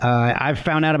band. I've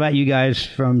found out about you guys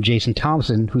from Jason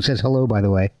Thompson, who says hello, by the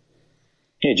way.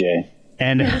 Hey, Jay.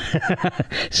 And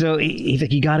so he's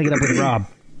like, you got to get up with Rob.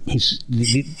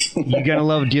 You're gonna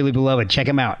love Dearly Beloved. Check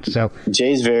him out. So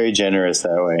Jay's very generous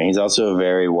that way. He's also a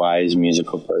very wise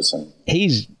musical person.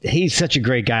 He's such a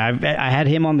great guy. I had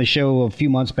him on the show a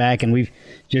few months back, and we've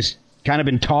just kind of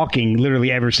been talking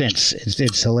literally ever since.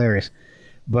 It's hilarious.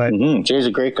 But Jay's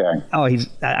a great guy. Oh,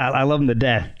 I love him to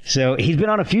death. So he's been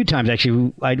on a few times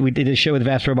actually. We did a show with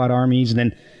Vast Robot Armies, and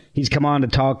then he's come on to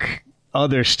talk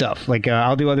other stuff. Like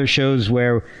I'll do other shows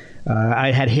where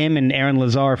I had him and Aaron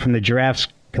Lazar from the Giraffes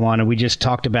come on, and we just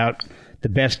talked about the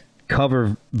best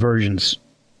cover versions.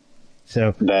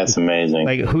 So that's amazing.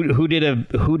 Like who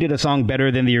did a song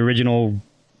better than the original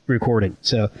recording?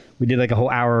 So we did like a whole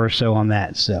hour or so on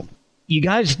that. So you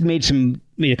guys made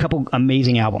a couple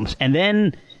amazing albums, and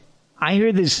then I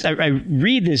read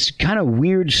this kind of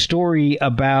weird story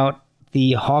about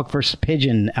the Hawk vs.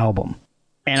 Pigeon album.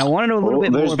 And I want to know a little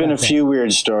bit more about that. There's been a few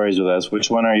weird stories with us. Which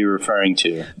one are you referring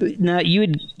to? Now,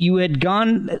 you had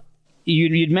gone.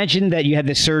 You'd mentioned that you had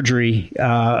this surgery.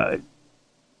 I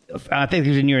think it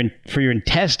was for your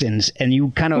intestines, and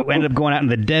you kind of ended up going out in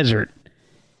the desert.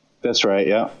 That's right.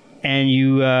 Yeah. And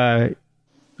you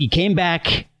came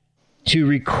back to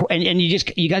record, and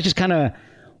you guys just kind of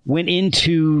went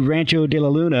into Rancho de la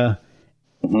Luna,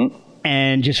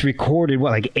 and just recorded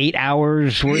like 8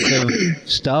 hours worth of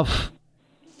stuff,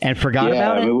 and forgot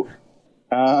about it.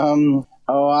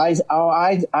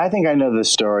 I think I know the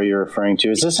story you're referring to.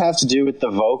 Does this have to do with the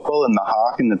vocal and the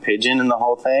hawk and the pigeon and the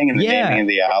whole thing and the naming of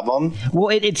the album? Well,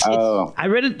 it's I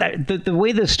read it. The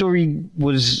way the story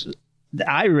was,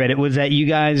 I read it was that you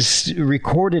guys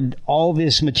recorded all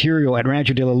this material at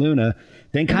Rancho de la Luna,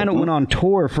 then kind of went on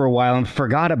tour for a while and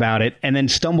forgot about it, and then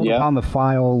stumbled upon the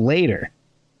file later.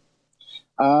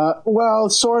 Well,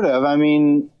 sort of. I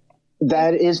mean,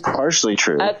 that is partially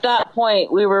true. At that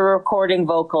point, we were recording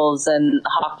vocals, and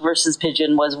Hawk vs.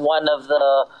 Pigeon was one of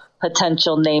the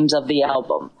potential names of the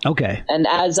album. Okay. And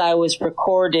as I was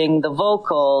recording the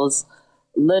vocals,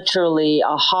 literally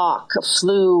a hawk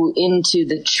flew into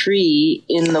the tree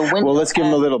in the window. Well, let's give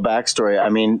him a little backstory. I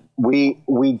mean,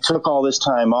 we took all this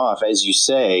time off, as you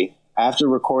say. After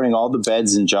recording all the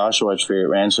beds in Joshua Tree at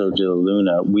Rancho de la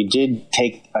Luna, we did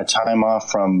take a time off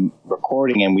from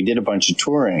recording, and we did a bunch of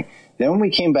touring. Then when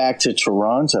we came back to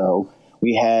Toronto,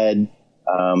 we had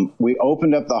we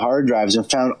opened up the hard drives and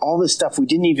found all this stuff we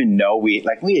didn't even know. We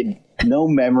had no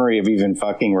memory of even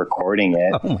fucking recording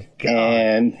it. Oh my God.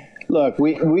 And look,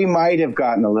 we might have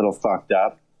gotten a little fucked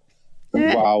up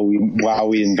while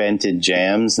we invented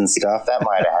jams and stuff. That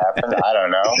might have happened. I don't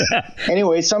know.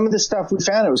 Anyway, some of the stuff we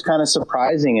found, it was kind of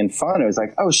surprising and fun. It was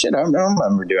like, oh shit, I don't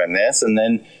remember doing this. And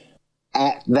then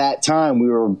at that time, we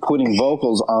were putting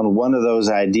vocals on one of those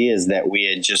ideas that we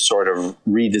had just sort of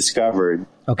rediscovered.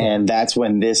 Okay. And that's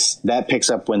when that picks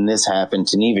up when this happened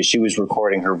to Neva. She was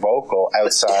recording her vocal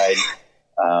outside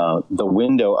the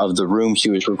window of the room she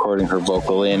was recording her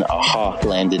vocal in. A hawk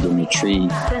landed in the tree.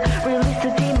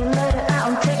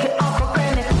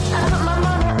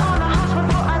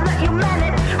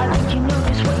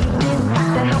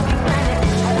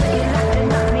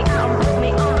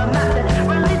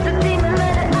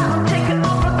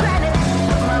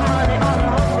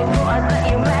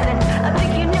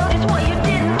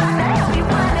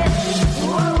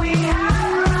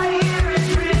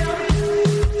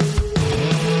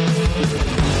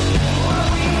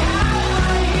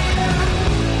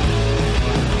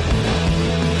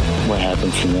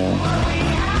 From there.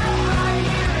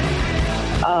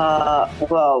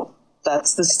 Well,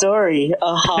 that's the story.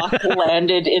 A hawk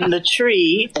landed in the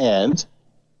tree and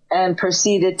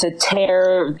proceeded to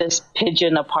tear this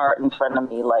pigeon apart in front of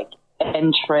me, like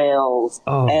entrails.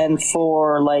 Oh. And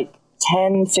for like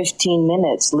 10, 15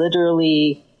 minutes,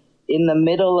 literally in the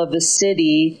middle of the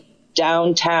city,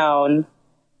 downtown,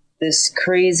 this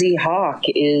crazy hawk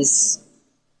is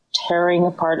tearing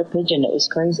apart a pigeon. It was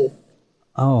crazy.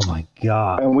 Oh my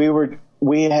God. And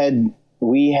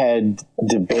we had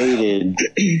debated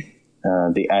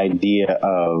the idea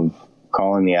of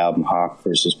calling the album Hawk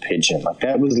versus Pigeon. Like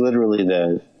that was literally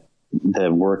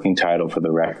the working title for the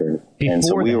record.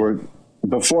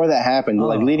 Before that happened,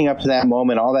 like leading up to that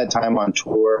moment, all that time on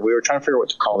tour, we were trying to figure out what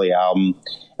to call the album,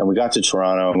 and we got to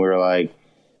Toronto and we were like,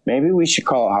 maybe we should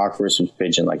call it Hawk versus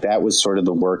Pigeon. Like that was sort of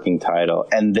the working title.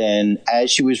 And then as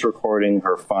she was recording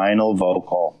her final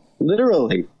vocal,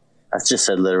 literally, I just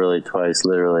said literally twice,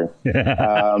 literally.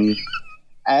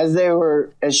 As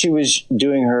she was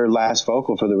doing her last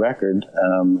vocal for the record,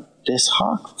 this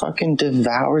hawk fucking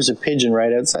devours a pigeon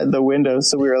right outside the window.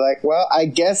 So we were like, well, I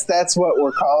guess that's what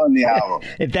we're calling the album.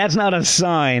 If that's not a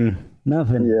sign,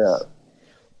 nothing.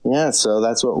 Yeah, so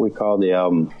that's what we call the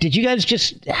album. Did you guys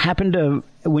just happen to,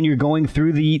 when you're going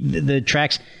through the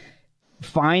tracks,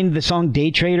 find the song Day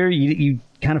Trader? You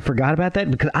kind of forgot about that?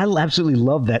 Because I absolutely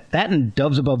love that. That and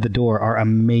Doves Above the Door are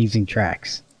amazing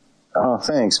tracks. Oh,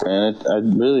 thanks, man.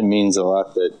 It really means a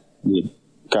lot that you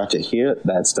got to hear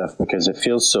that stuff because it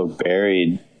feels so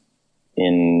buried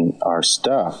in our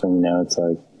stuff. And, it's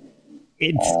like...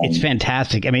 It's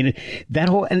fantastic. I mean, that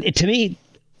whole... And to me,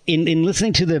 in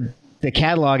listening to the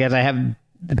catalog as I have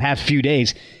the past few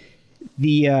days,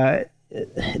 the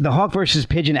Hawk versus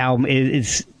Pigeon album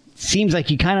seems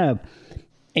like you kind of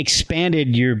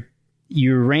expanded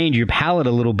your range, your palette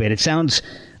a little bit. It sounds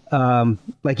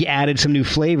like you added some new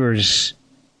flavors.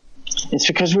 It's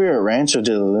because we were at Rancho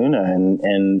de la Luna,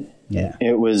 and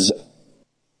it was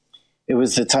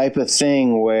the type of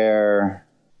thing where,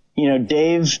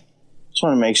 Dave, just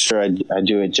want to make sure I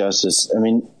do it justice. I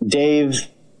mean, Dave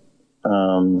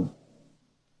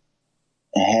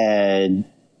had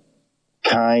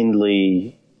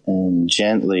kindly and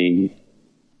gently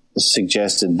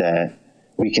suggested that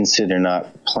we consider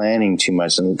not planning too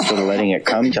much and sort of letting it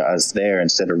come to us there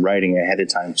instead of writing ahead of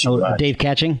time too much. Dave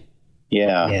Catching?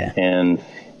 Yeah. And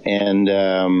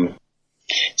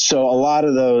so a lot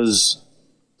of those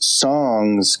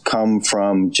songs come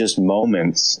from just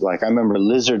moments. Like I remember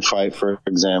Lizard Fight, for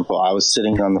example. I was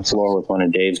sitting on the floor with one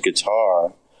of Dave's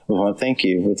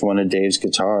with one of Dave's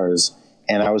guitars.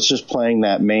 And I was just playing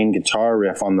that main guitar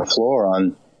riff on the floor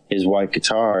on his white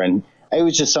guitar. And it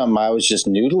was just something I was just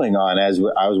noodling on as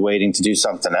I was waiting to do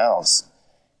something else.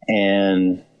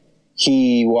 And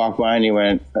he walked by and he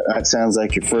went, "That sounds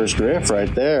like your first riff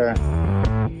right there."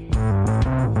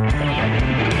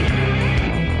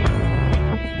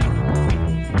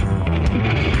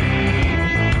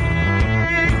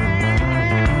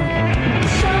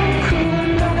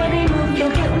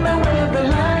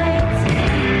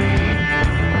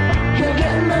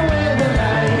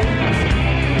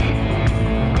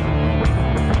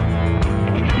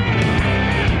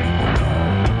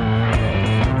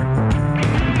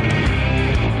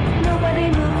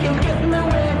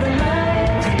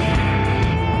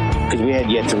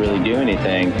 Yet to really do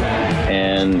anything,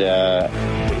 and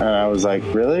I was like,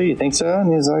 "Really? You think so?" And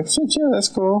he was like, "Yeah, that's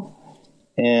cool."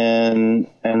 And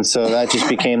so that just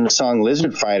became the song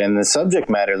Lizard Fight, and the subject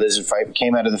matter Lizard Fight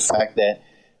came out of the fact that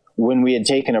when we had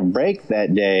taken a break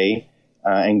that day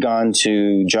and gone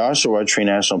to Joshua Tree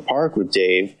National Park with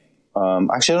Dave.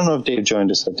 Actually, I don't know if Dave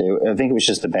joined us that day. I think it was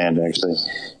just the band, actually.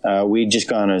 We'd just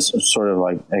gone to sort of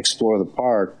like explore the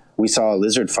park. We saw a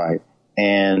lizard fight.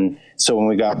 And so when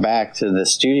we got back to the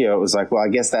studio, it was like, well, I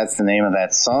guess that's the name of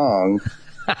that song.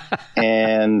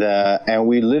 and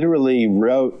we literally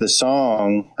wrote the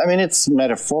song. I mean, it's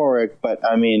metaphoric, but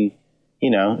I mean, you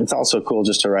know, it's also cool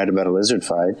just to write about a lizard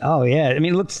fight. Oh yeah, I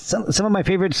mean, look, some of my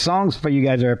favorite songs for you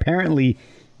guys are apparently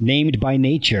named by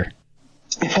nature.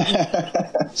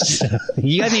 So,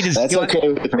 you guys need to. That's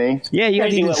okay with me. Yeah, you guys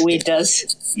Crazy need what to. weed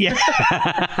does. Yeah,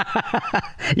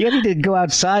 you guys need to go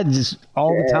outside just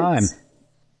all the time.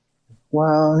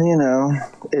 Well, you know,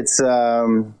 it's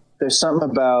there's something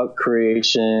about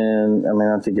creation. I mean,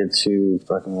 not to get too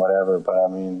fucking whatever, but I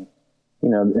mean, you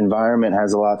know, the environment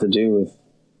has a lot to do with,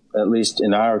 at least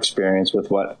in our experience, with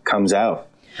what comes out.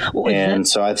 Well, And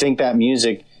so I think that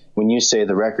music, when you say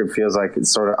the record feels like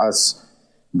it's sort of us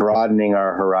broadening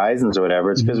our horizons or whatever,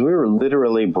 it's because we were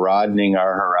literally broadening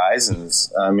our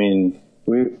horizons. I mean,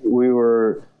 we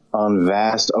were on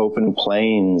vast open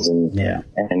plains and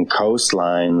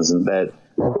coastlines that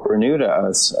were new to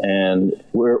us. And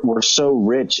we're so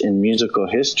rich in musical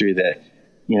history that,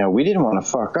 you know, we didn't want to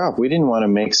fuck up. We didn't want to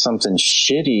make something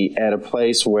shitty at a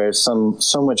place where so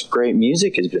much great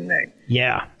music has been made.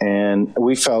 Yeah. And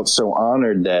we felt so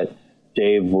honored that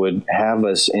Dave would have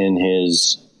us in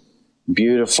his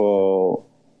beautiful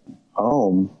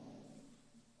home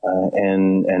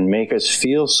and make us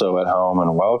feel so at home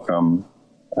and welcome.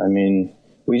 I mean,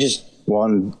 we just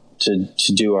wanted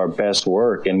to do our best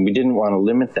work, and we didn't want to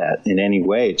limit that in any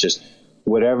way. Just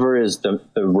whatever is the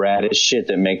raddest shit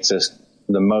that makes us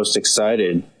the most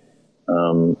excited.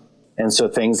 And so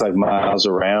things like Miles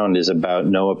Around is about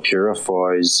Noah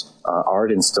Purifoy's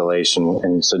art installation.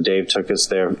 And so Dave took us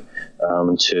there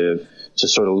to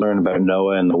sort of learn about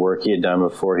Noah and the work he had done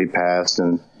before he passed.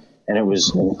 And it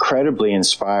was incredibly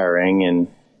inspiring.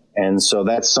 And so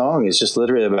that song is just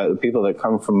literally about the people that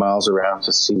come from miles around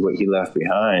to see what he left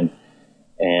behind.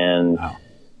 And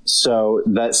so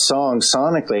that song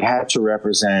sonically had to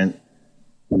represent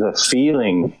the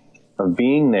feeling of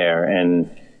being there.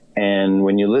 And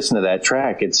when you listen to that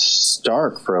track, it's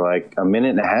stark for like a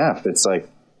minute and a half. It's like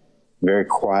very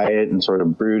quiet and sort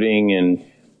of brooding, and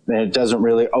it doesn't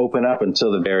really open up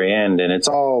until the very end. And it's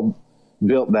all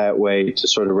built that way to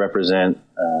sort of represent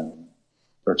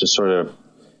or to sort of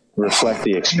reflect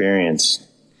the experience.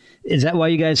 Is that why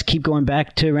you guys keep going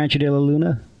back to Rancho de la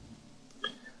Luna?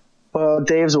 Well,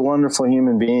 Dave's a wonderful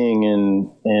human being,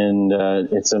 and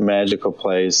it's a magical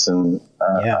place. And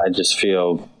I just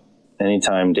feel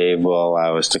anytime Dave will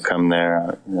allow us to come there,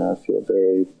 I feel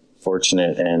very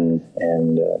fortunate, and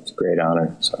it's a great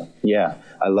honor. So, yeah,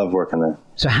 I love working there.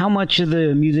 So how much of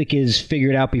the music is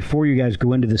figured out before you guys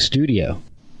go into the studio?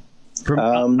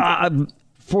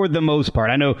 For the most part.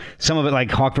 I know some of it, like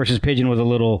Hawk versus Pigeon, was a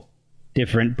little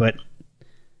different, but...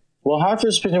 Well, Hawk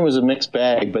vs. Pigeon was a mixed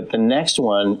bag, but the next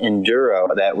one,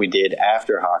 Enduro, that we did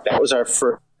after Hawk, that was our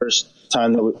first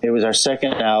time. It was our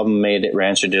second album made at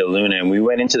Rancho de la Luna, and we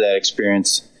went into that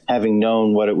experience having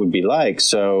known what it would be like.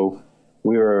 So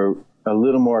we were a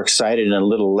little more excited and a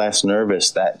little less nervous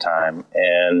that time.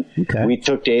 And we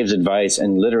took Dave's advice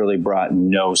and literally brought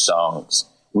no songs.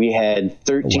 We had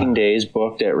 13 days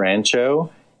booked at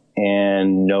Rancho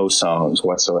and no songs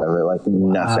whatsoever, like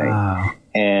nothing. Wow.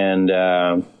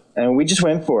 And we just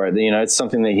went for it. You know, it's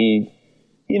something that he,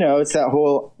 you know, it's that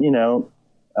whole, little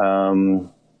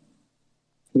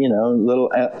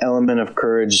element of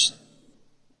courage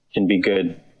can be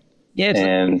good. Yeah,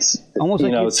 it's almost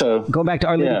like going back to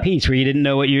Our Lady Peace, where you didn't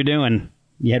know what you were doing.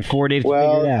 You had 4 days to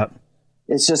figure it out.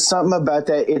 It's just something about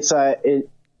that.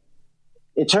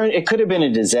 It could have been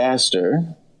a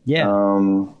disaster. Yeah.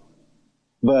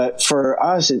 But for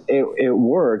us, it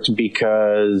worked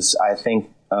because I think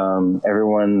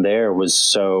everyone there was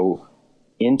so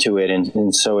into it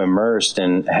and so immersed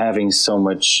and having so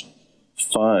much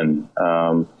fun.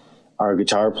 Our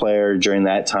guitar player during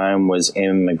that time was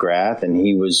Em McGrath, and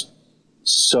he was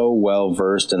so well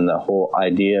versed in the whole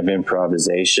idea of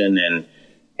improvisation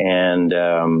and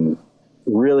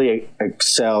really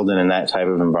excelled in that type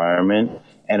of environment.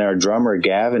 And our drummer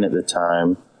Gavin at the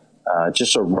time,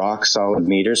 just a rock solid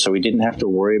meter, so we didn't have to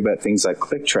worry about things like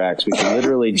click tracks. We could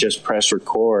literally just press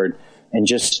record and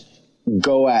just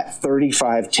go at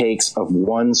 35 takes of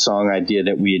one song idea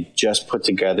that we had just put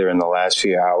together in the last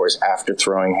few hours after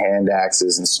throwing hand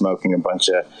axes and smoking a bunch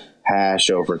of hash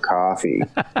over coffee.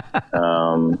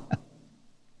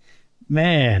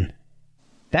 Man,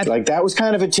 that was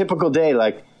kind of a typical day.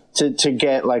 Like to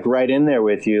get like right in there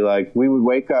with you. Like we would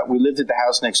wake up. We lived at the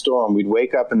house next door, and we'd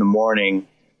wake up in the morning,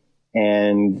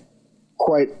 and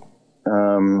pretty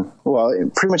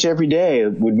much every day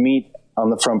would meet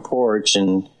on the front porch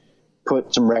and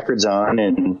put some records on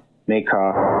and make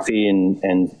coffee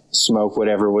and smoke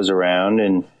whatever was around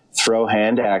and throw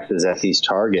hand axes at these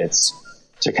targets.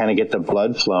 to kind of get the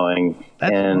blood flowing.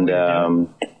 That's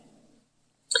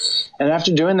And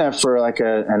after doing that for like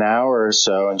an hour or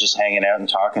so and just hanging out and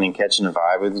talking and catching a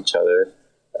vibe with each other,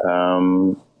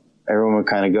 everyone would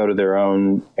kind of go to their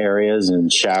own areas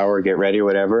and shower, get ready or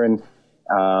whatever. And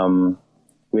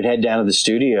we'd head down to the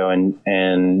studio.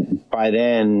 And by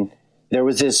then there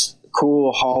was this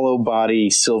cool hollow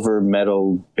body silver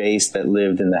metal bass that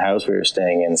lived in the house we were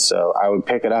staying in. So I would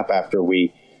pick it up after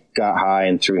we got high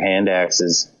and threw hand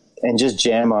axes and just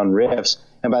jam on riffs.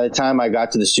 And by the time I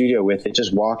got to the studio with it,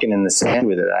 just walking in the sand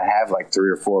with it, I have like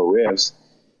 3 or 4 riffs.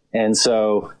 And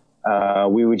so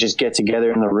we would just get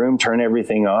together in the room, turn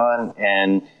everything on,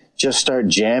 and just start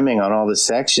jamming on all the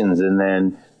sections, and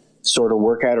then sort of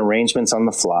work out arrangements on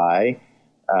the fly,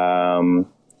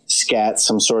 scat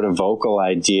some sort of vocal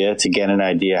idea to get an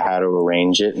idea how to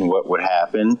arrange it and what would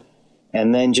happen,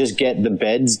 and then just get the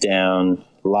beds down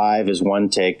live as one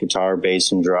take, guitar,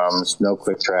 bass, and drums, no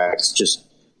click tracks, just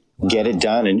get it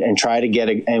done and try to get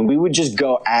it. And we would just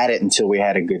go at it until we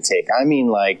had a good take. I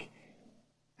mean,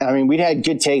 we'd had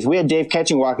good takes. We had Dave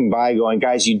Ketching walking by going,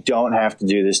 guys, you don't have to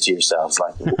do this to yourselves.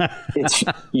 Like,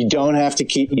 you don't have to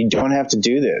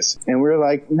do this. And we were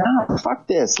like, no, fuck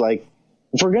this. Like,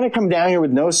 if we're going to come down here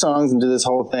with no songs and do this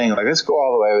whole thing, like, let's go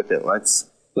all the way with it.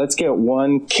 Let's get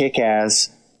one kick-ass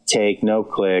take, no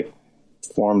click,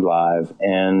 performed live.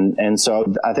 And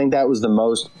so I think that was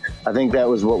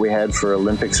what we had for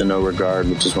Olympics in No Regard,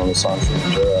 which is one of the songs from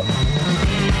Ventura.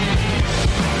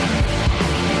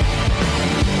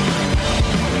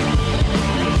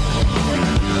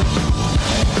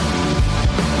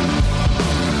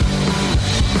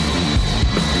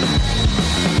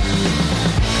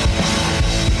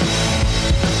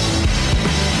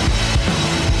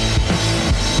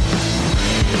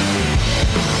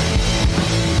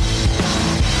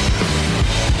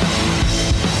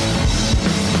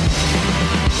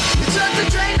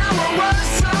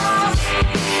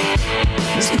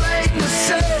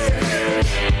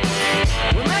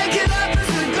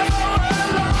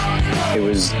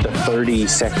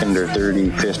 Second or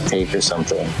 35th take or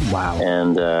something. Wow.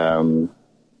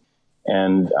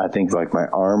 And I think like my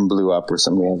arm blew up or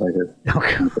something. We had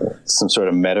like some sort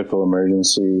of medical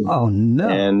emergency. Oh no.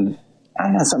 And I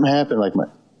don't know, something happened, like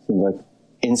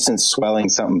instant swelling,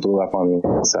 something blew up on the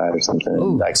inside or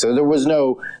something. Like, so there was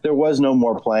no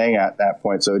more playing at that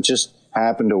point. So it just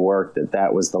happened to work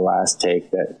that was the last take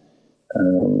that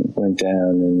went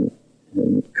down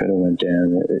and could have went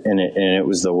down, and it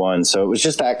was the one. So it was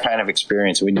just that kind of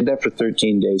experience. We did that for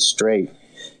 13 days straight.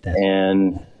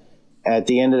 And at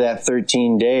the end of that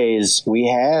 13 days, we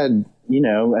had,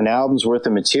 an album's worth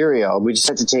of material. We just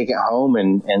had to take it home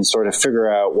and sort of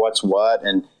figure out what's what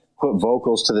and put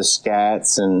vocals to the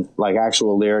scats and like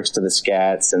actual lyrics to the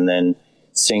scats and then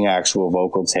sing actual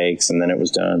vocal takes, and then it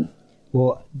was done.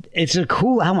 Well, it's a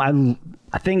cool album.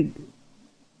 I think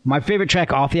my favorite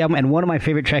track off the album, and one of my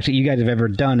favorite tracks that you guys have ever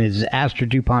done, is Astor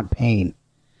DuPont Pain.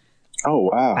 Oh,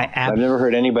 wow. I've never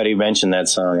heard anybody mention that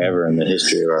song ever in the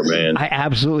history of our band. I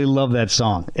absolutely love that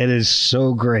song. It is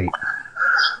so great.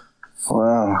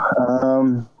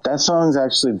 Wow. That song's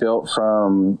actually built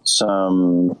from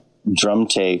some drum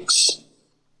takes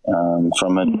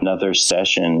from another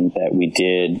session that we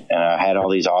did. I had all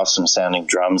these awesome sounding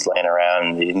drums laying around,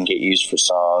 and they didn't get used for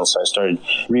songs. So I started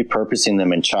repurposing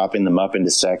them and chopping them up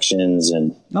into sections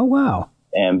and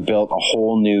and built a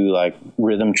whole new like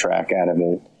rhythm track out of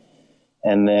it,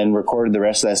 and then recorded the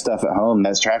rest of that stuff at home.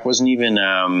 That track wasn't even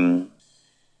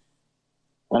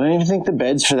I don't even think the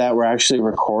beds for that were actually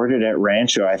recorded at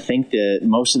Rancho. I think that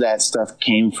most of that stuff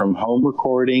came from home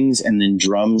recordings and then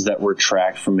drums that were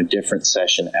tracked from a different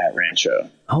session at Rancho.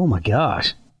 Oh my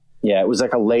gosh. Yeah, it was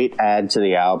like a late add to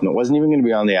the album. It wasn't even going to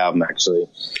be on the album, actually.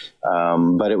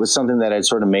 But it was something that I'd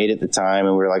sort of made at the time,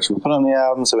 and we were like, should we put it on the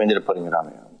album? So we ended up putting it on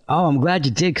the album. Oh, I'm glad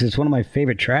you did, because it's one of my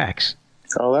favorite tracks.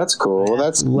 Oh, that's cool. Well,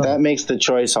 that makes the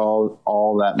choice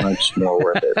all that much more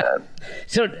worth it, man.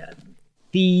 So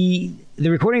the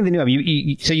recording of the new album,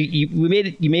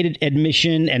 you made it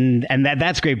Admission, and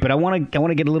that's great. But I want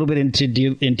to get a little bit into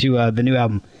the new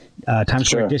album, Times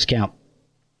Square Discount,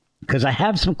 because I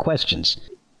have some questions.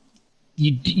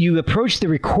 You approached the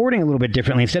recording a little bit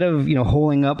differently. Instead of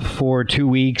holding up for 2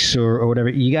 weeks or whatever,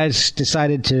 you guys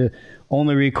decided to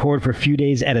only record for a few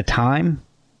days at a time.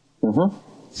 Mm-hmm.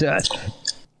 So,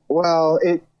 well,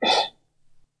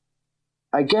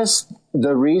 I guess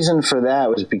the reason for that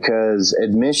was because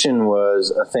Admission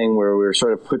was a thing where we were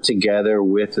sort of put together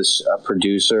with a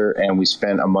producer, and we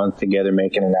spent a month together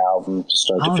making an album to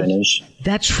start to finish.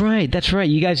 That's right.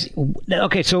 You guys,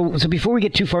 okay, so before we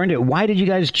get too far into it, why did you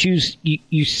guys choose,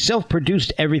 you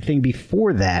self-produced everything before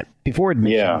Admission?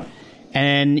 Yeah.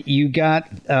 And you got,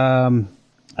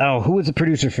 who was the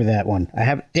producer for that one? I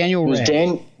have Daniel Ray. It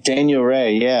was Daniel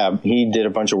Ray, yeah. He did a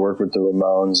bunch of work with the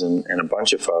Ramones and a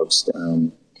bunch of folks.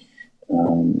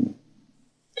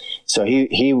 So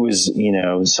he was,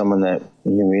 someone that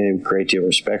we had a great deal of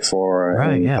respect for,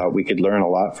 and thought we could learn a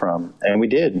lot from, and we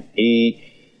did.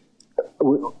 I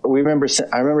remember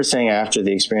saying after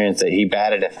the experience that he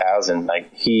batted 1,000. Like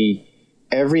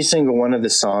every single one of the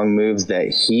song moves that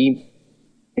he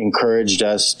encouraged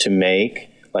us to make,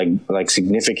 like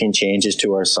significant changes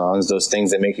to our songs, those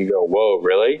things that make you go, whoa,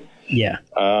 really? Yeah.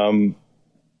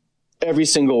 Every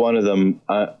single one of them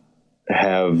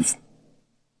have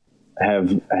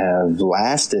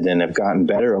lasted and have gotten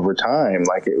better over time.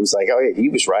 Like, it was like, oh yeah, he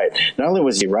was right. Not only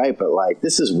was he right, but like,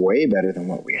 this is way better than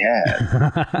what we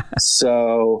had.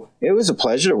 So it was a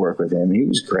pleasure to work with him. He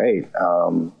was great.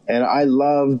 And I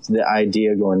loved the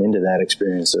idea going into that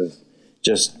experience of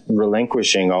just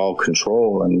relinquishing all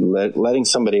control and letting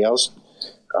somebody else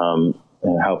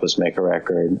help us make a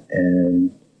record.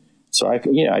 And so I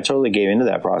totally gave into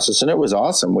that process, and it was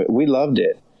awesome. We loved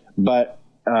it. But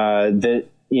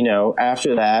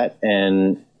after that,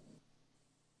 and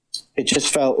it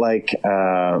just felt like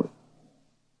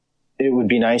it would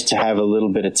be nice to have a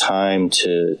little bit of time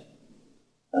to.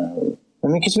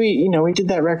 Because we did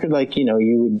that record like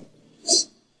you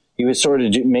would sort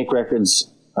of make records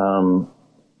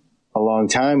a long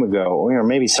time ago, or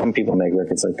maybe some people make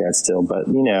records like that still, but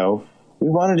we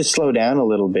wanted to slow down a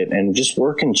little bit and just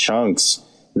work in chunks,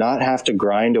 not have to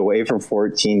grind away for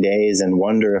 14 days and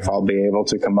wonder if I'll be able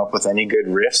to come up with any good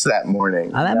riffs that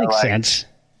morning. Oh, that makes sense.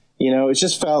 It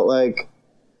just felt like,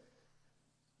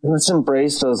 let's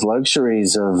embrace those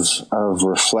luxuries of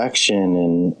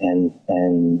reflection and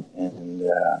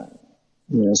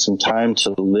some time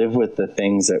to live with the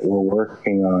things that we're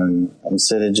working on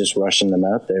instead of just rushing them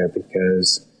out there,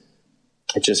 because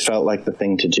it just felt like the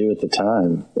thing to do at the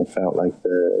time. It felt like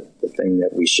the thing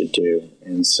that we should do.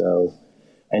 And so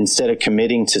instead of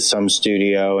committing to some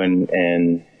studio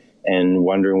and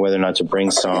wondering whether or not to bring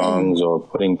songs or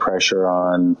putting pressure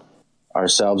on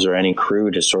ourselves or any crew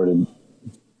to sort of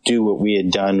do what we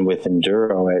had done with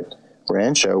Enduro at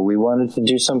Rancho, we wanted to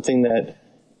do something that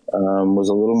was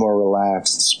a little more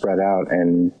relaxed, spread out,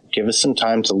 and give us some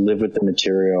time to live with the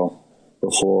material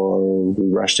before we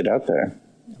rushed it out there.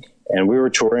 And we were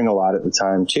touring a lot at the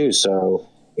time too, so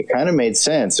it kind of made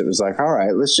sense. It was like, all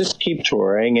right, let's just keep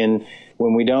touring, and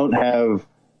when we don't have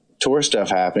tour stuff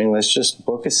happening, let's just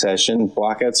book a session,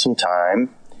 block out some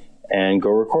time, and go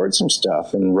record some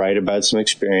stuff and write about some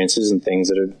experiences and things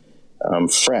that are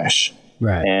fresh.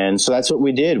 Right. And so that's what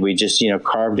we did. We just,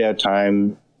 carved out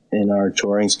time in our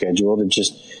touring schedule to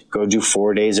just go do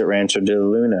 4 days at Rancho de la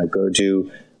Luna, go do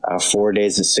 4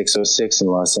 days at 606 in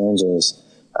Los Angeles,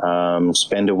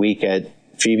 spend a week at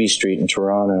Phoebe Street in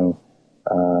Toronto,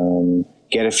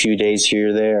 get a few days here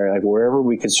or there, like wherever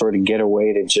we could sort of get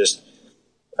away to just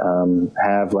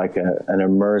have like an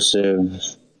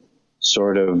immersive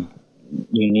sort of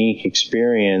unique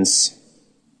experience.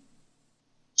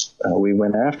 We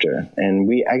went after, and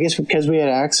I guess because we had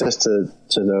access to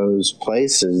those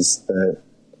places that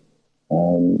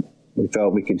we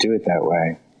felt we could do it that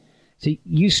way. So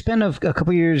you spent a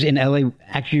couple years in LA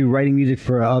actually writing music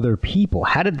for other people.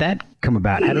 How did that come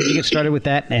about? How did you get started with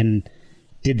that, and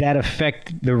did that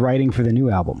affect the writing for the new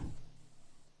album?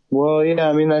 Well, yeah,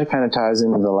 that kind of ties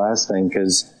into the last thing,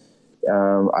 because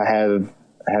I have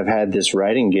had this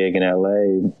writing gig in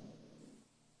LA,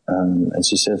 as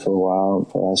you said, for a while,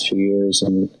 for the last few years.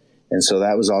 And so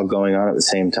that was all going on at the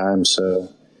same time. So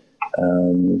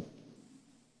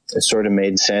it sort of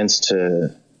made sense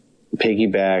to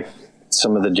piggyback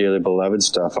some of the Dearly Beloved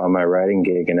stuff on my writing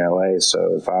gig in LA.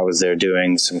 So if I was there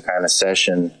doing some kind of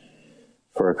session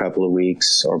for a couple of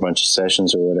weeks or a bunch of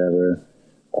sessions or whatever,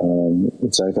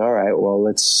 it's like, all right, well,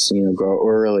 let's, go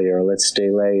early or let's stay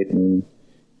late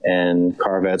and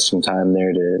carve out some time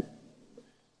there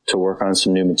to work on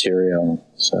some new material.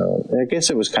 So I guess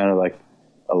it was kind of like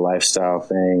a lifestyle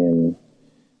thing, and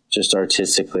just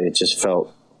artistically, it just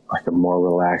felt like a more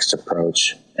relaxed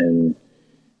approach. And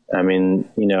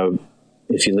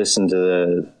if you listen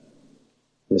to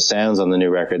the sounds on the new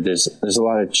record, there's a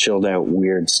lot of chilled out,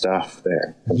 weird stuff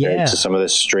there compared to some of the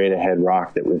straight ahead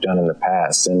rock that we've done in the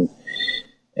past.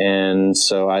 And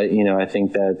so I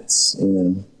think that's,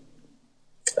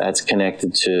 that's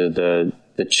connected to the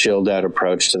chilled out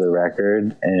approach to the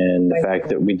record and the fact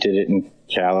that we did it in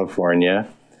California.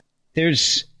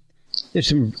 There's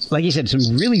some, like you said,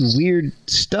 some really weird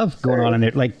stuff going on in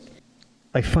there, like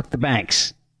Fuck the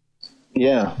Banks.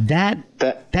 Yeah, that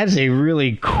is a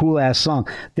really cool ass song.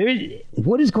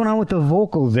 What is going on with the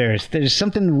vocals there? There's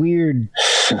something weird.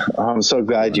 I'm so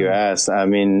glad you asked. I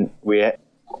mean, we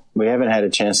haven't had a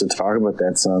chance to talk about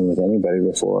that song with anybody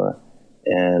before,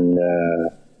 and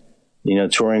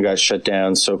touring got shut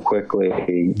down so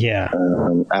quickly. Yeah.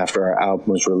 After our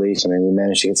album was released, I mean, we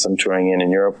managed to get some touring in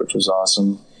Europe, which was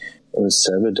awesome. It was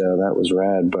Sebadoh, that was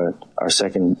rad. But our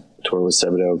second tour with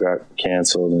Sebadoh got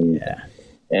canceled,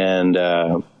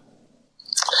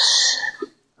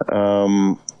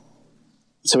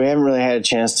 so we haven't really had a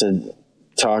chance to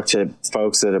talk to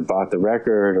folks that have bought the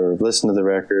record or listened to the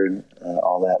record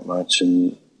all that much,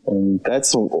 and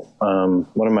that's one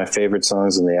of my favorite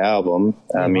songs on the album.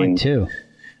 Mine too.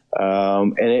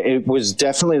 And it was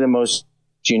definitely the most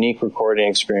unique recording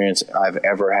experience I've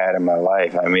ever had in my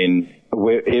life. I mean,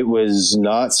 it was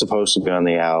not supposed to be on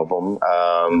the album.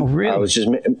 Really?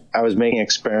 I was making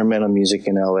experimental music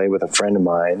in LA with a friend of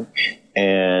mine,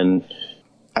 and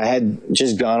I had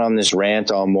just gone on this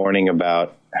rant all morning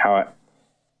about how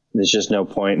there's just no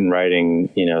point in writing,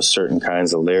 certain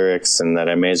kinds of lyrics, and that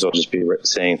I may as well just be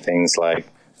saying things like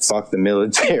fuck the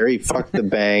military, fuck the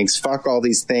banks, fuck all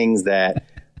these things that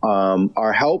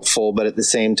are helpful, but at the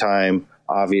same time,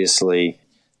 obviously,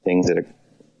 things that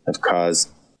have caused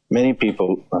many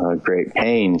people great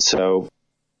pain. So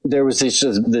there was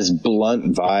this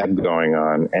blunt vibe going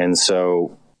on, and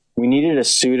so we needed a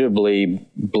suitably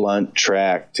blunt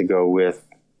track to go with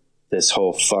this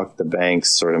whole fuck the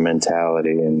banks sort of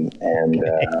mentality. And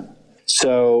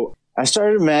so I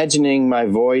started imagining my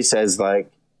voice as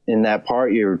like, in that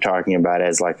part you were talking about,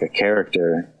 as like a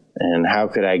character, and how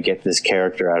could I get this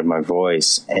character out of my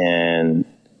voice and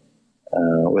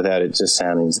without it just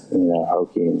sounding,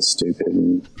 hokey and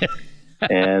stupid.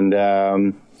 And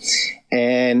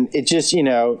it just,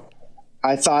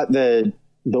 I thought the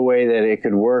way that it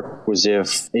could work was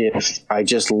if I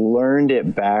just learned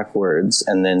it backwards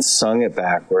and then sung it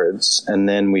backwards and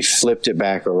then we flipped it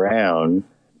back around,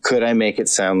 could I make it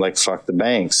sound like fuck the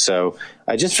banks? So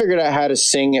I just figured out how to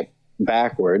sing it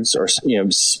backwards, or,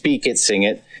 speak it, sing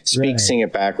it, sing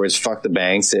it backwards, fuck the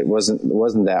banks. It wasn't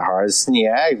that hard.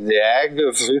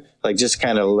 Like just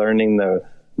kind of learning the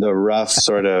rough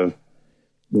sort of,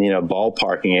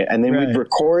 ballparking it. And then we'd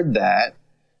record that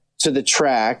to the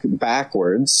track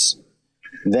backwards,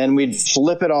 then we'd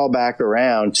flip it all back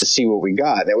around to see what we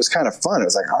got. It was kind of fun. It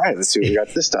was like, all right, let's see what we got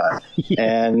this time.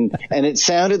 And it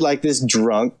sounded like this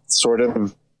drunk sort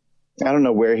of, I don't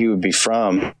know where he would be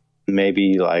from.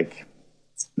 Maybe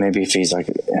if he's like,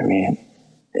 I mean,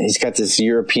 he's got this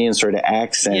European sort of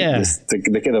accent,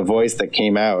 the voice that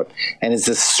came out, and it's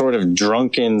this sort of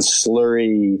drunken,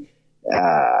 slurry,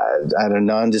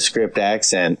 nondescript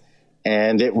accent.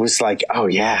 And it was like, oh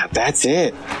yeah, that's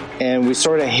it. And we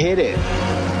sort of hit it.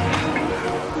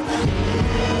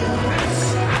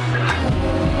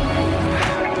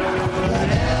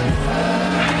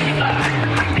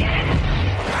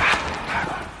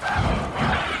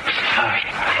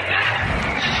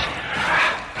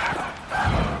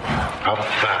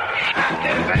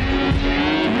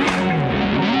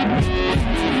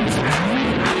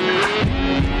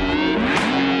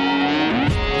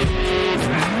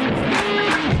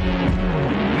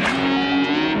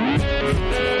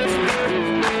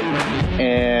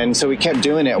 And so we kept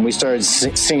doing it, and we started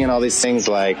singing all these things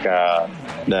like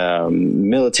the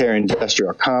military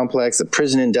industrial complex, the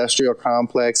prison industrial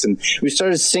complex, and we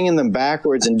started singing them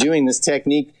backwards and doing this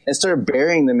technique and started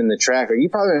burying them in the track. Like, you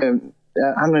probably,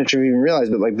 I'm not sure you even realize,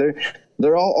 but like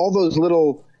they're all those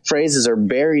little phrases are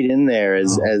buried in there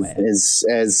as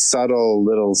subtle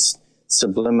little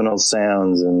subliminal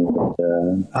sounds, and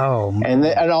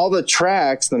and all the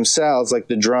tracks themselves, like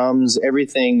the drums,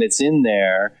 everything that's in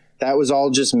there. That was all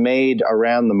just made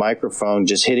around the microphone,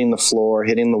 just hitting the floor,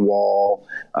 hitting the wall.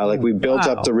 We built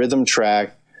up the rhythm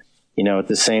track, at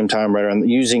the same time, right around,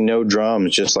 using no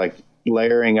drums, just like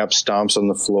layering up stomps on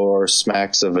the floor,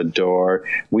 smacks of a door.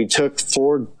 We took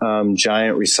 4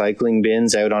 giant recycling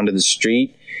bins out onto the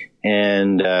street,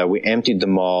 and we emptied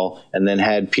them all, and then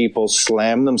had people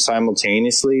slam them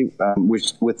simultaneously,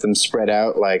 with them spread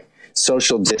out, like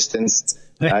social distanced,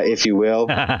 if you will.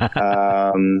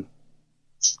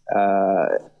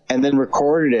 and then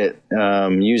recorded it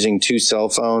using 2 cell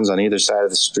phones on either side of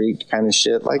the street, kind of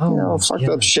shit. Like, fucked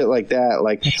up shit like that.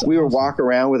 Like, we would walk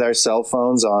around with our cell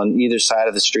phones on either side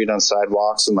of the street on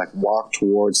sidewalks and like walk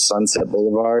towards Sunset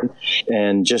Boulevard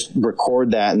and just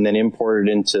record that and then import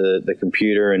it into the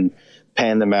computer and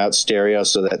pan them out stereo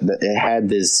so that it had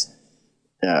this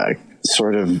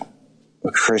sort of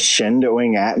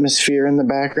crescendoing atmosphere in the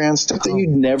background, stuff that you'd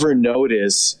never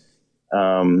notice.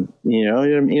 You know what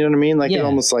I mean? Like, it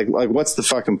almost like what's the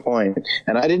fucking point?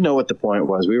 And I didn't know what the point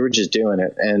was. We were just doing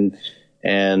it. And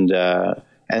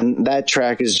that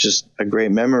track is just a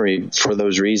great memory for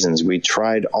those reasons. We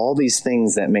tried all these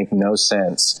things that make no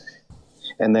sense,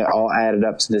 and they all added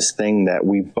up to this thing that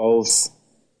we both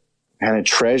kind of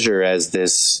treasure as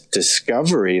this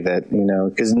discovery that, you know,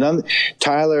 because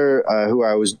Tyler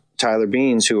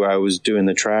Beans, who I was doing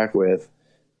the track with,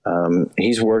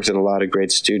 he's worked at a lot of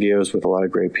great studios with a lot of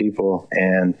great people,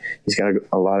 and he's got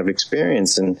a lot of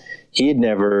experience, and he had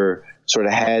never sort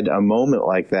of had a moment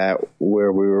like that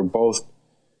where we were both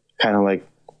kind of like,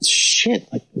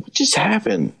 shit, like, what just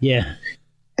happened? Yeah.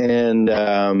 And,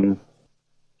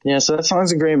 so that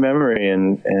song's a great memory,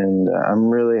 and I'm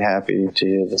really happy to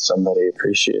hear that somebody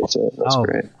appreciates it. That's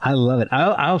great. I love it.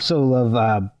 I also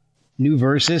love New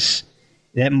Versus.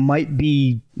 That might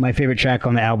be my favorite track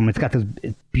on the album. It's got those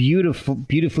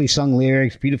beautifully sung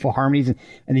lyrics, beautiful harmonies,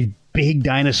 and these big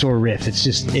dinosaur riffs.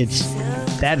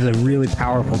 That is a really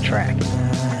powerful track.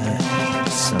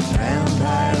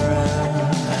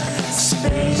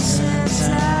 Space and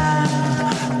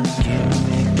time, give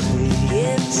me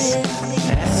please,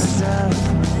 as I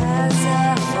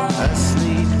fall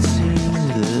asleep to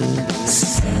the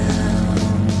sound.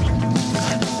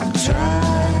 I'm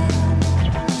trying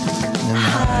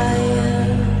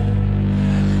higher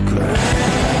ground.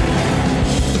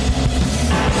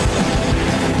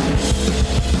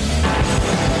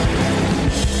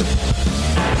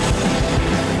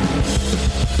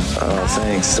 Oh,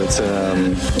 thanks. That's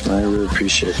I really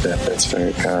appreciate that. That's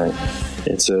very kind.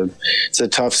 It's a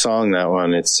tough song, that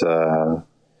one. It's about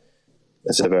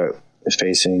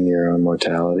facing your own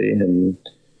mortality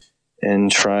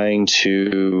and trying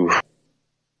to,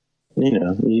 you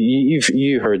know,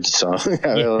 you heard the song.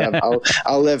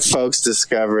 I'll let folks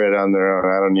discover it on their own.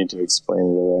 I don't need to explain it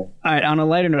away. All right. On a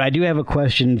lighter note, I do have a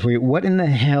question for you. What in the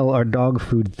hell are dog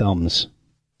food thumbs?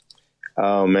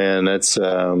 Oh man, that's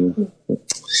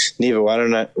Neva. Why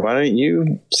don't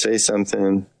you say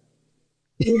something?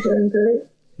 You're doing great.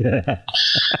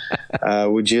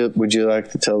 Would you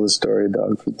like to tell the story of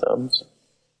Dog Food Thumbs?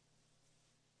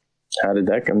 How did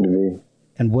that come to be?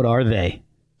 And what are they?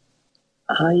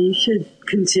 You should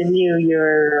continue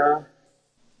your.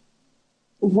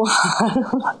 All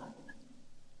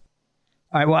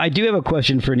right. Well, I do have a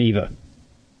question for Neva.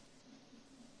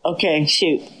 Okay,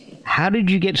 shoot. How did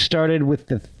you get started with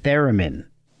the theremin?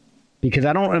 Because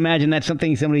I don't imagine that's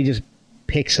something somebody just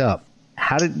picks up.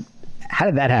 How did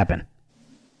that happen?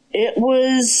 It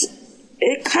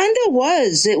kind of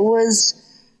was. It was,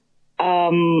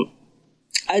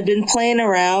 I'd been playing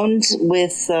around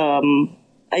with,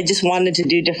 I just wanted to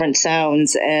do different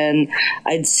sounds, and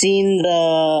I'd seen the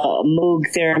Moog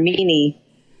Theramini,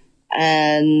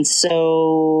 and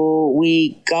so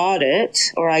I got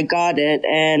it,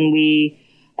 and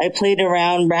I played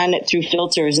around, ran it through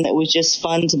filters, and it was just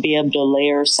fun to be able to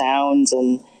layer sounds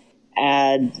and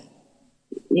add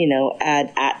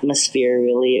atmosphere.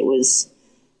 Really, it was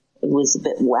a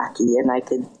bit wacky, and I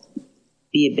could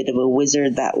be a bit of a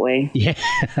wizard that way. Yeah,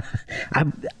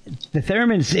 the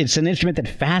theremin, it's an instrument that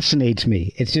fascinates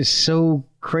me. It's just so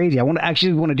crazy. I want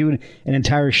to do an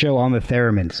entire show on the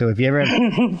theremin. So if you ever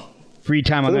have free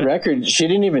time on the record, she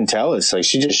didn't even tell us. Like,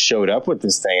 she just showed up with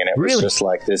this thing, and it was just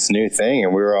like this new thing,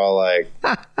 and we were all like,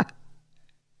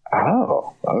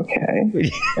 oh, okay.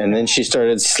 And then she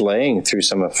started slaying through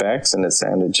some effects, and it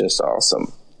sounded just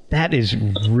awesome. That is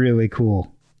really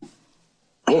cool.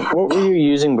 What were you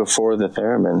using before the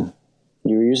theremin?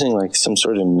 You were using like some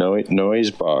sort of noise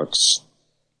box.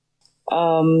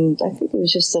 I think it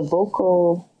was just the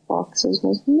vocal boxes,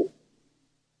 wasn't it?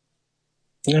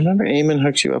 I remember Eamon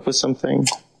hooked you up with something.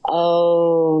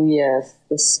 Oh, yes.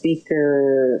 The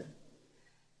speaker.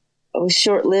 It was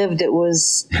short-lived. It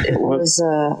was,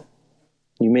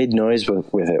 you made noise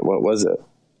with it. What was it?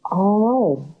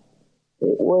 Oh,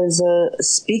 it was a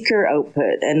speaker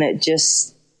output, and it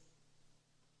just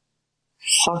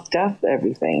fucked up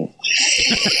everything.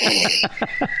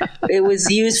 It was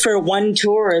used for one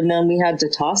tour, and then we had to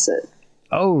toss it.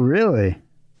 Oh, really?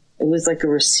 It was like a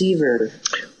receiver.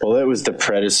 Well, it was the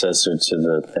predecessor to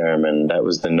the theremin. That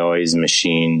was the noise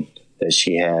machine that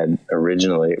she had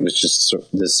originally. It was just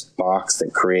this box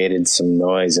that created some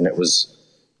noise, and it was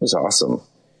awesome.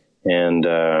 And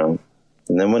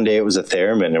then one day it was a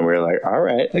theremin, and we were like, all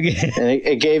right. Okay. And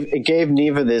it gave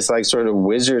Neva this like sort of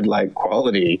wizard like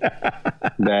quality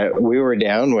that we were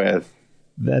down with.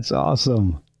 That's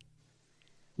awesome.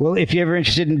 Well, if you're ever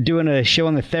interested in doing a show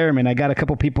on the theremin, I got a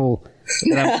couple people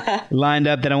that I've lined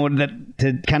up that I wanted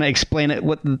to kind of explain it,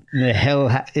 what the hell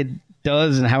it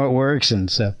does and how it works and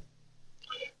stuff.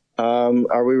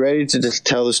 Are we ready to just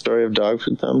tell the story of Dog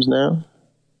Food Thumbs now?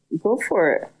 Go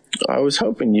for it. I was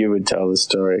hoping you would tell the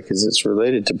story because it's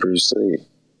related to Bruce Lee.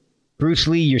 Bruce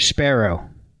Lee, your sparrow.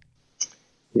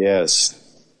 Yes.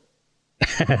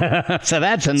 So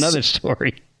that's another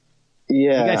story.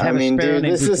 Yeah, I mean, dude,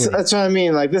 that's what I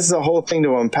mean. Like, this is a whole thing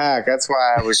to unpack. That's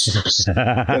why I was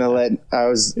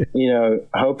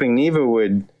hoping Neva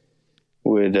would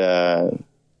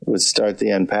start the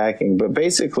unpacking. But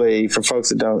basically, for folks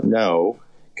that don't know,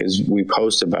 because we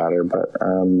post about her, but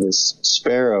this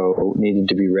sparrow needed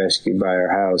to be rescued by our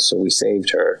house, so we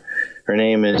saved her. Her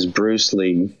name is Bruce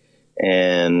Lee,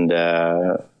 and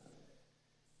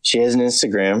she has an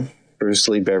Instagram, Bruce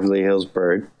Lee Beverly Hills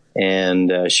Bird,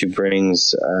 and she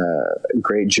brings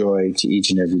great joy to each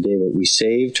and every day. But we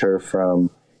saved her from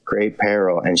great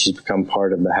peril, and she's become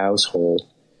part of the household.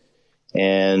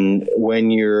 And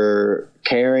when you're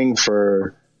caring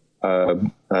for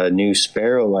a new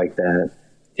sparrow like that,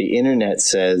 the internet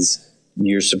says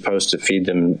you're supposed to feed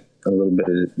them a little bit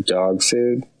of dog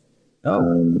food,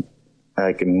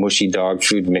 like a mushy dog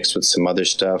food mixed with some other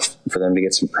stuff for them to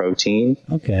get some protein.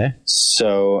 Okay.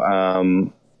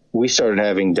 So we started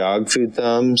having Dog Food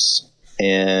Thumbs,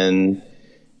 and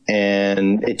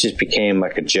it just became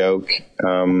like a joke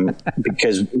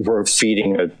because we're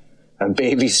feeding a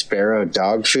baby sparrow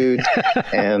dog food,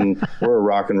 and we're a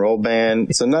rock and roll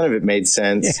band, so none of it made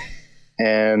sense.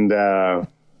 And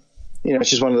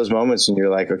it's just one of those moments when you're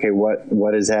like, okay,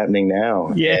 what is happening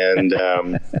now? Yeah.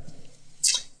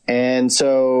 And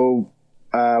so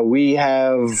we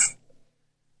have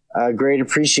a great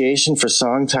appreciation for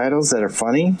song titles that are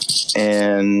funny.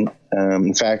 And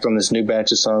in fact, on this new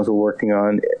batch of songs we're working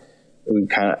on, we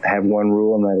kind of have one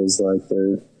rule, and that is like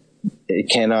it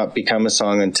cannot become a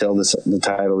song until the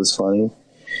title is funny.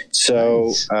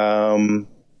 So nice.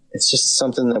 It's just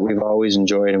something that we've always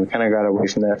enjoyed, and we kind of got away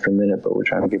from that for a minute, but we're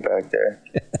trying to get back there.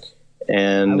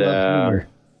 And I love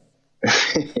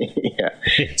yeah.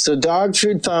 So Dog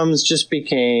Food Thumbs just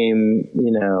became,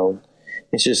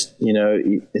 it's just,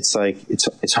 it's like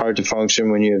it's hard to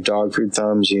function when you have dog food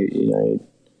thumbs. You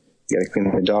got to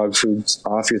clean the dog food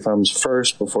off your thumbs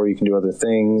first before you can do other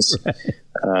things.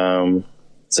 Right.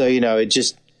 So it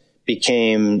just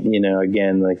became,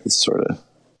 again, like this sort of,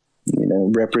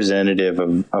 representative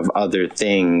of other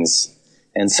things.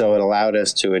 And so it allowed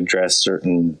us to address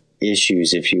certain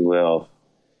issues, if you will,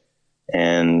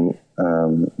 and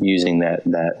using that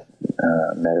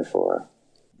metaphor.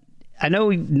 I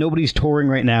know nobody's touring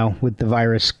right now with the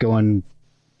virus running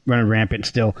rampant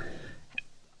still.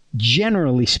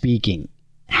 Generally speaking,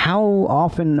 how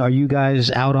often are you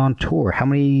guys out on tour? How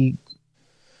many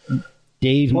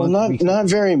days? Well, not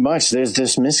very much. There's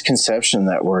this misconception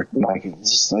that we're like,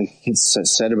 just like it's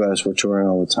said about us, we're touring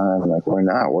all the time. Like, we're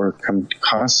not. We're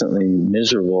constantly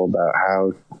miserable about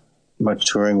how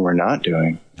much touring we're not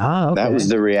doing. Okay. That was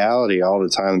the reality all the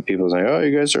time. People say, "Oh,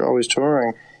 you guys are always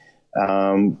touring."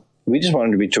 We just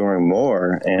wanted to be touring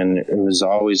more, and it has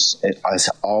always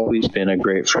been a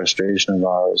great frustration of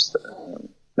ours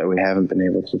that we haven't been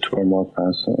able to tour more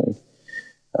constantly.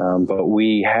 But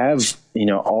we have,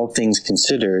 all things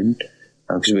considered,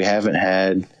 because we haven't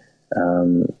had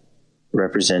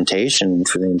representation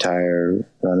for the entire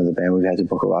run of the band. We've had to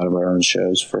book a lot of our own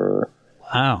shows for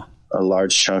a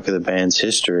large chunk of the band's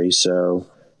history. So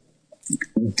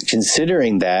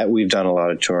considering that, we've done a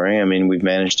lot of touring. I mean, we've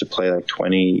managed to play like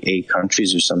 28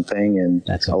 countries or something, and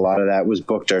a lot of that was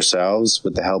booked ourselves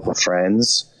with the help of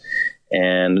friends.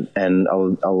 And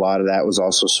a lot of that was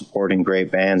also supporting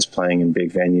great bands playing in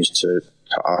big venues to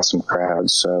awesome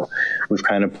crowds. So we've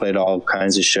kind of played all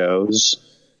kinds of shows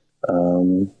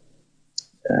in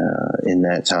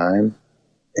that time,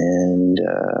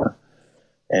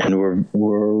 and we're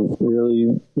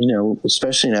really,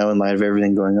 especially now in light of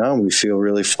everything going on, we feel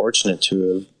really fortunate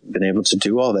to have been able to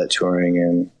do all that touring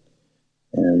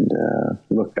and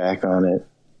look back on it,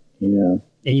 And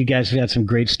you guys have got some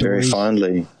great stories. Very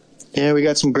fondly. Yeah, we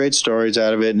got some great stories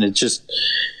out of it, and it's just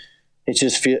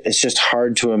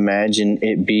hard to imagine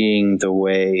it being the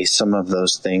way some of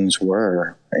those things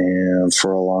were, and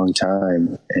for a long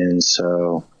time. And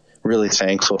so, really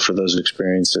thankful for those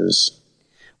experiences.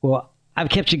 Well, I've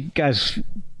kept you guys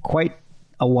quite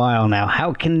a while now.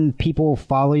 How can people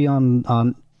follow you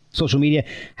on social media?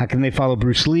 How can they follow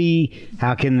Bruce Lee?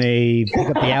 How can they pick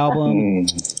up the album?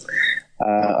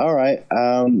 All right.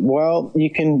 Well,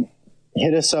 you can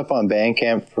hit us up on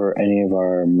Bandcamp for any of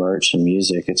our merch and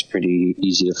music. It's pretty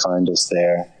easy to find us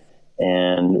there.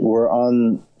 And we're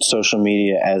on social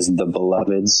media as The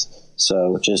Beloveds.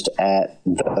 So just at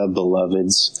The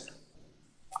Beloveds.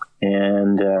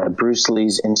 And Bruce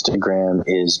Lee's Instagram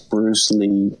is Bruce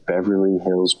Lee Beverly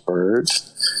Hills Bird.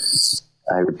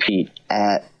 I repeat,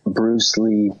 at Bruce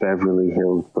Lee Beverly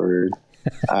Hills Bird.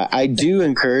 I do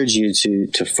encourage you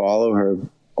to follow her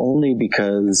only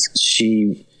because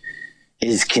she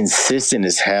is consistent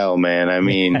as hell, man. I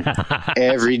mean,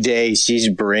 every day she's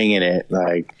bringing it.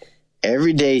 Like,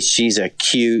 every day she's a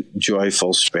cute,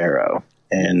 joyful sparrow,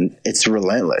 and it's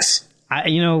relentless.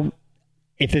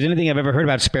 If there's anything I've ever heard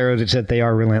about sparrows, it's that they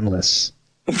are relentless.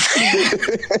 So,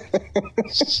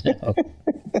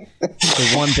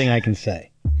 the one thing I can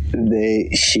say.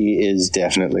 She is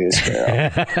definitely a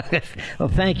sparrow. Well,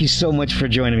 thank you so much for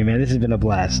joining me, man. This has been a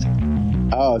blast.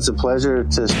 Oh, it's a pleasure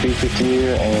to speak with you,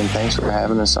 and thanks for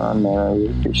having us on, man. I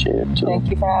really appreciate it, too. Thank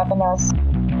you for having us.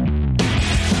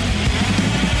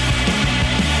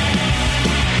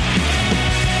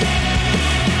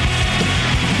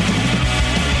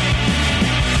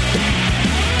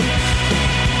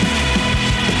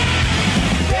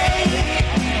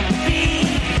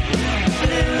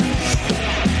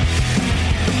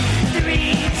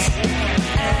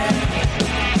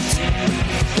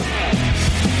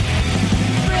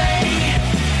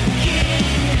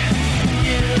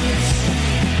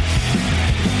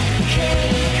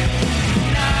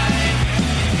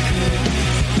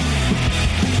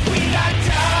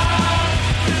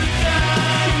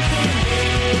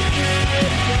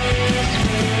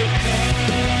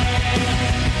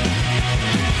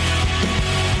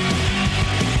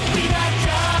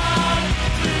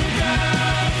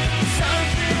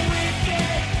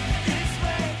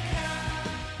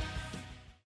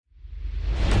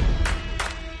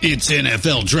 It's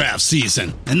NFL draft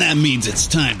season, and that means it's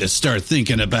time to start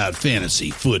thinking about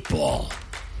fantasy football.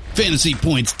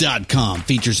 FantasyPoints.com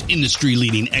features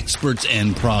industry-leading experts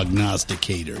and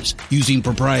prognosticators using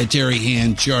proprietary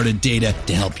hand-charted data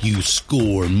to help you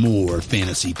score more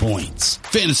fantasy points.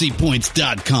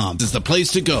 FantasyPoints.com is the place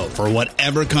to go for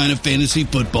whatever kind of fantasy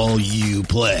football you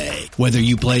play. Whether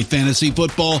you play fantasy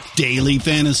football, daily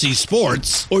fantasy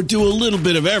sports, or do a little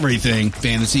bit of everything,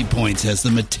 Fantasy Points has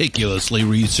the meticulously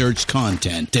researched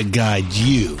content to guide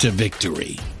you to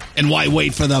victory. And why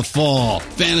wait for the fall?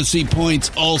 Fantasy Points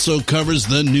also covers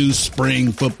the new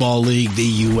spring football league,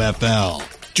 the UFL.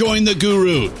 Join the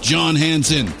guru, John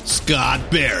Hansen,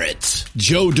 Scott Barrett,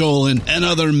 Joe Dolan, and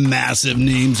other massive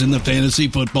names in the fantasy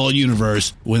football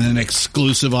universe with an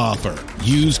exclusive offer.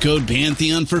 Use code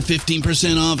Pantheon for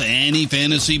 15% off any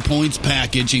Fantasy Points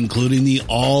package, including the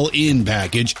all-in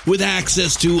package, with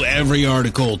access to every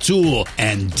article, tool,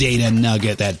 and data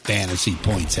nugget that Fantasy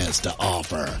Points has to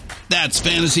offer. That's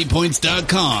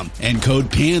FantasyPoints.com and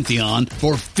code Pantheon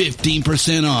for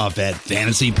 15% off at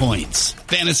Fantasy Points.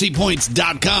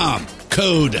 FantasyPoints.com,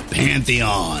 code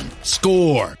Pantheon.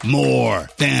 Score more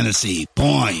fantasy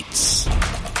points.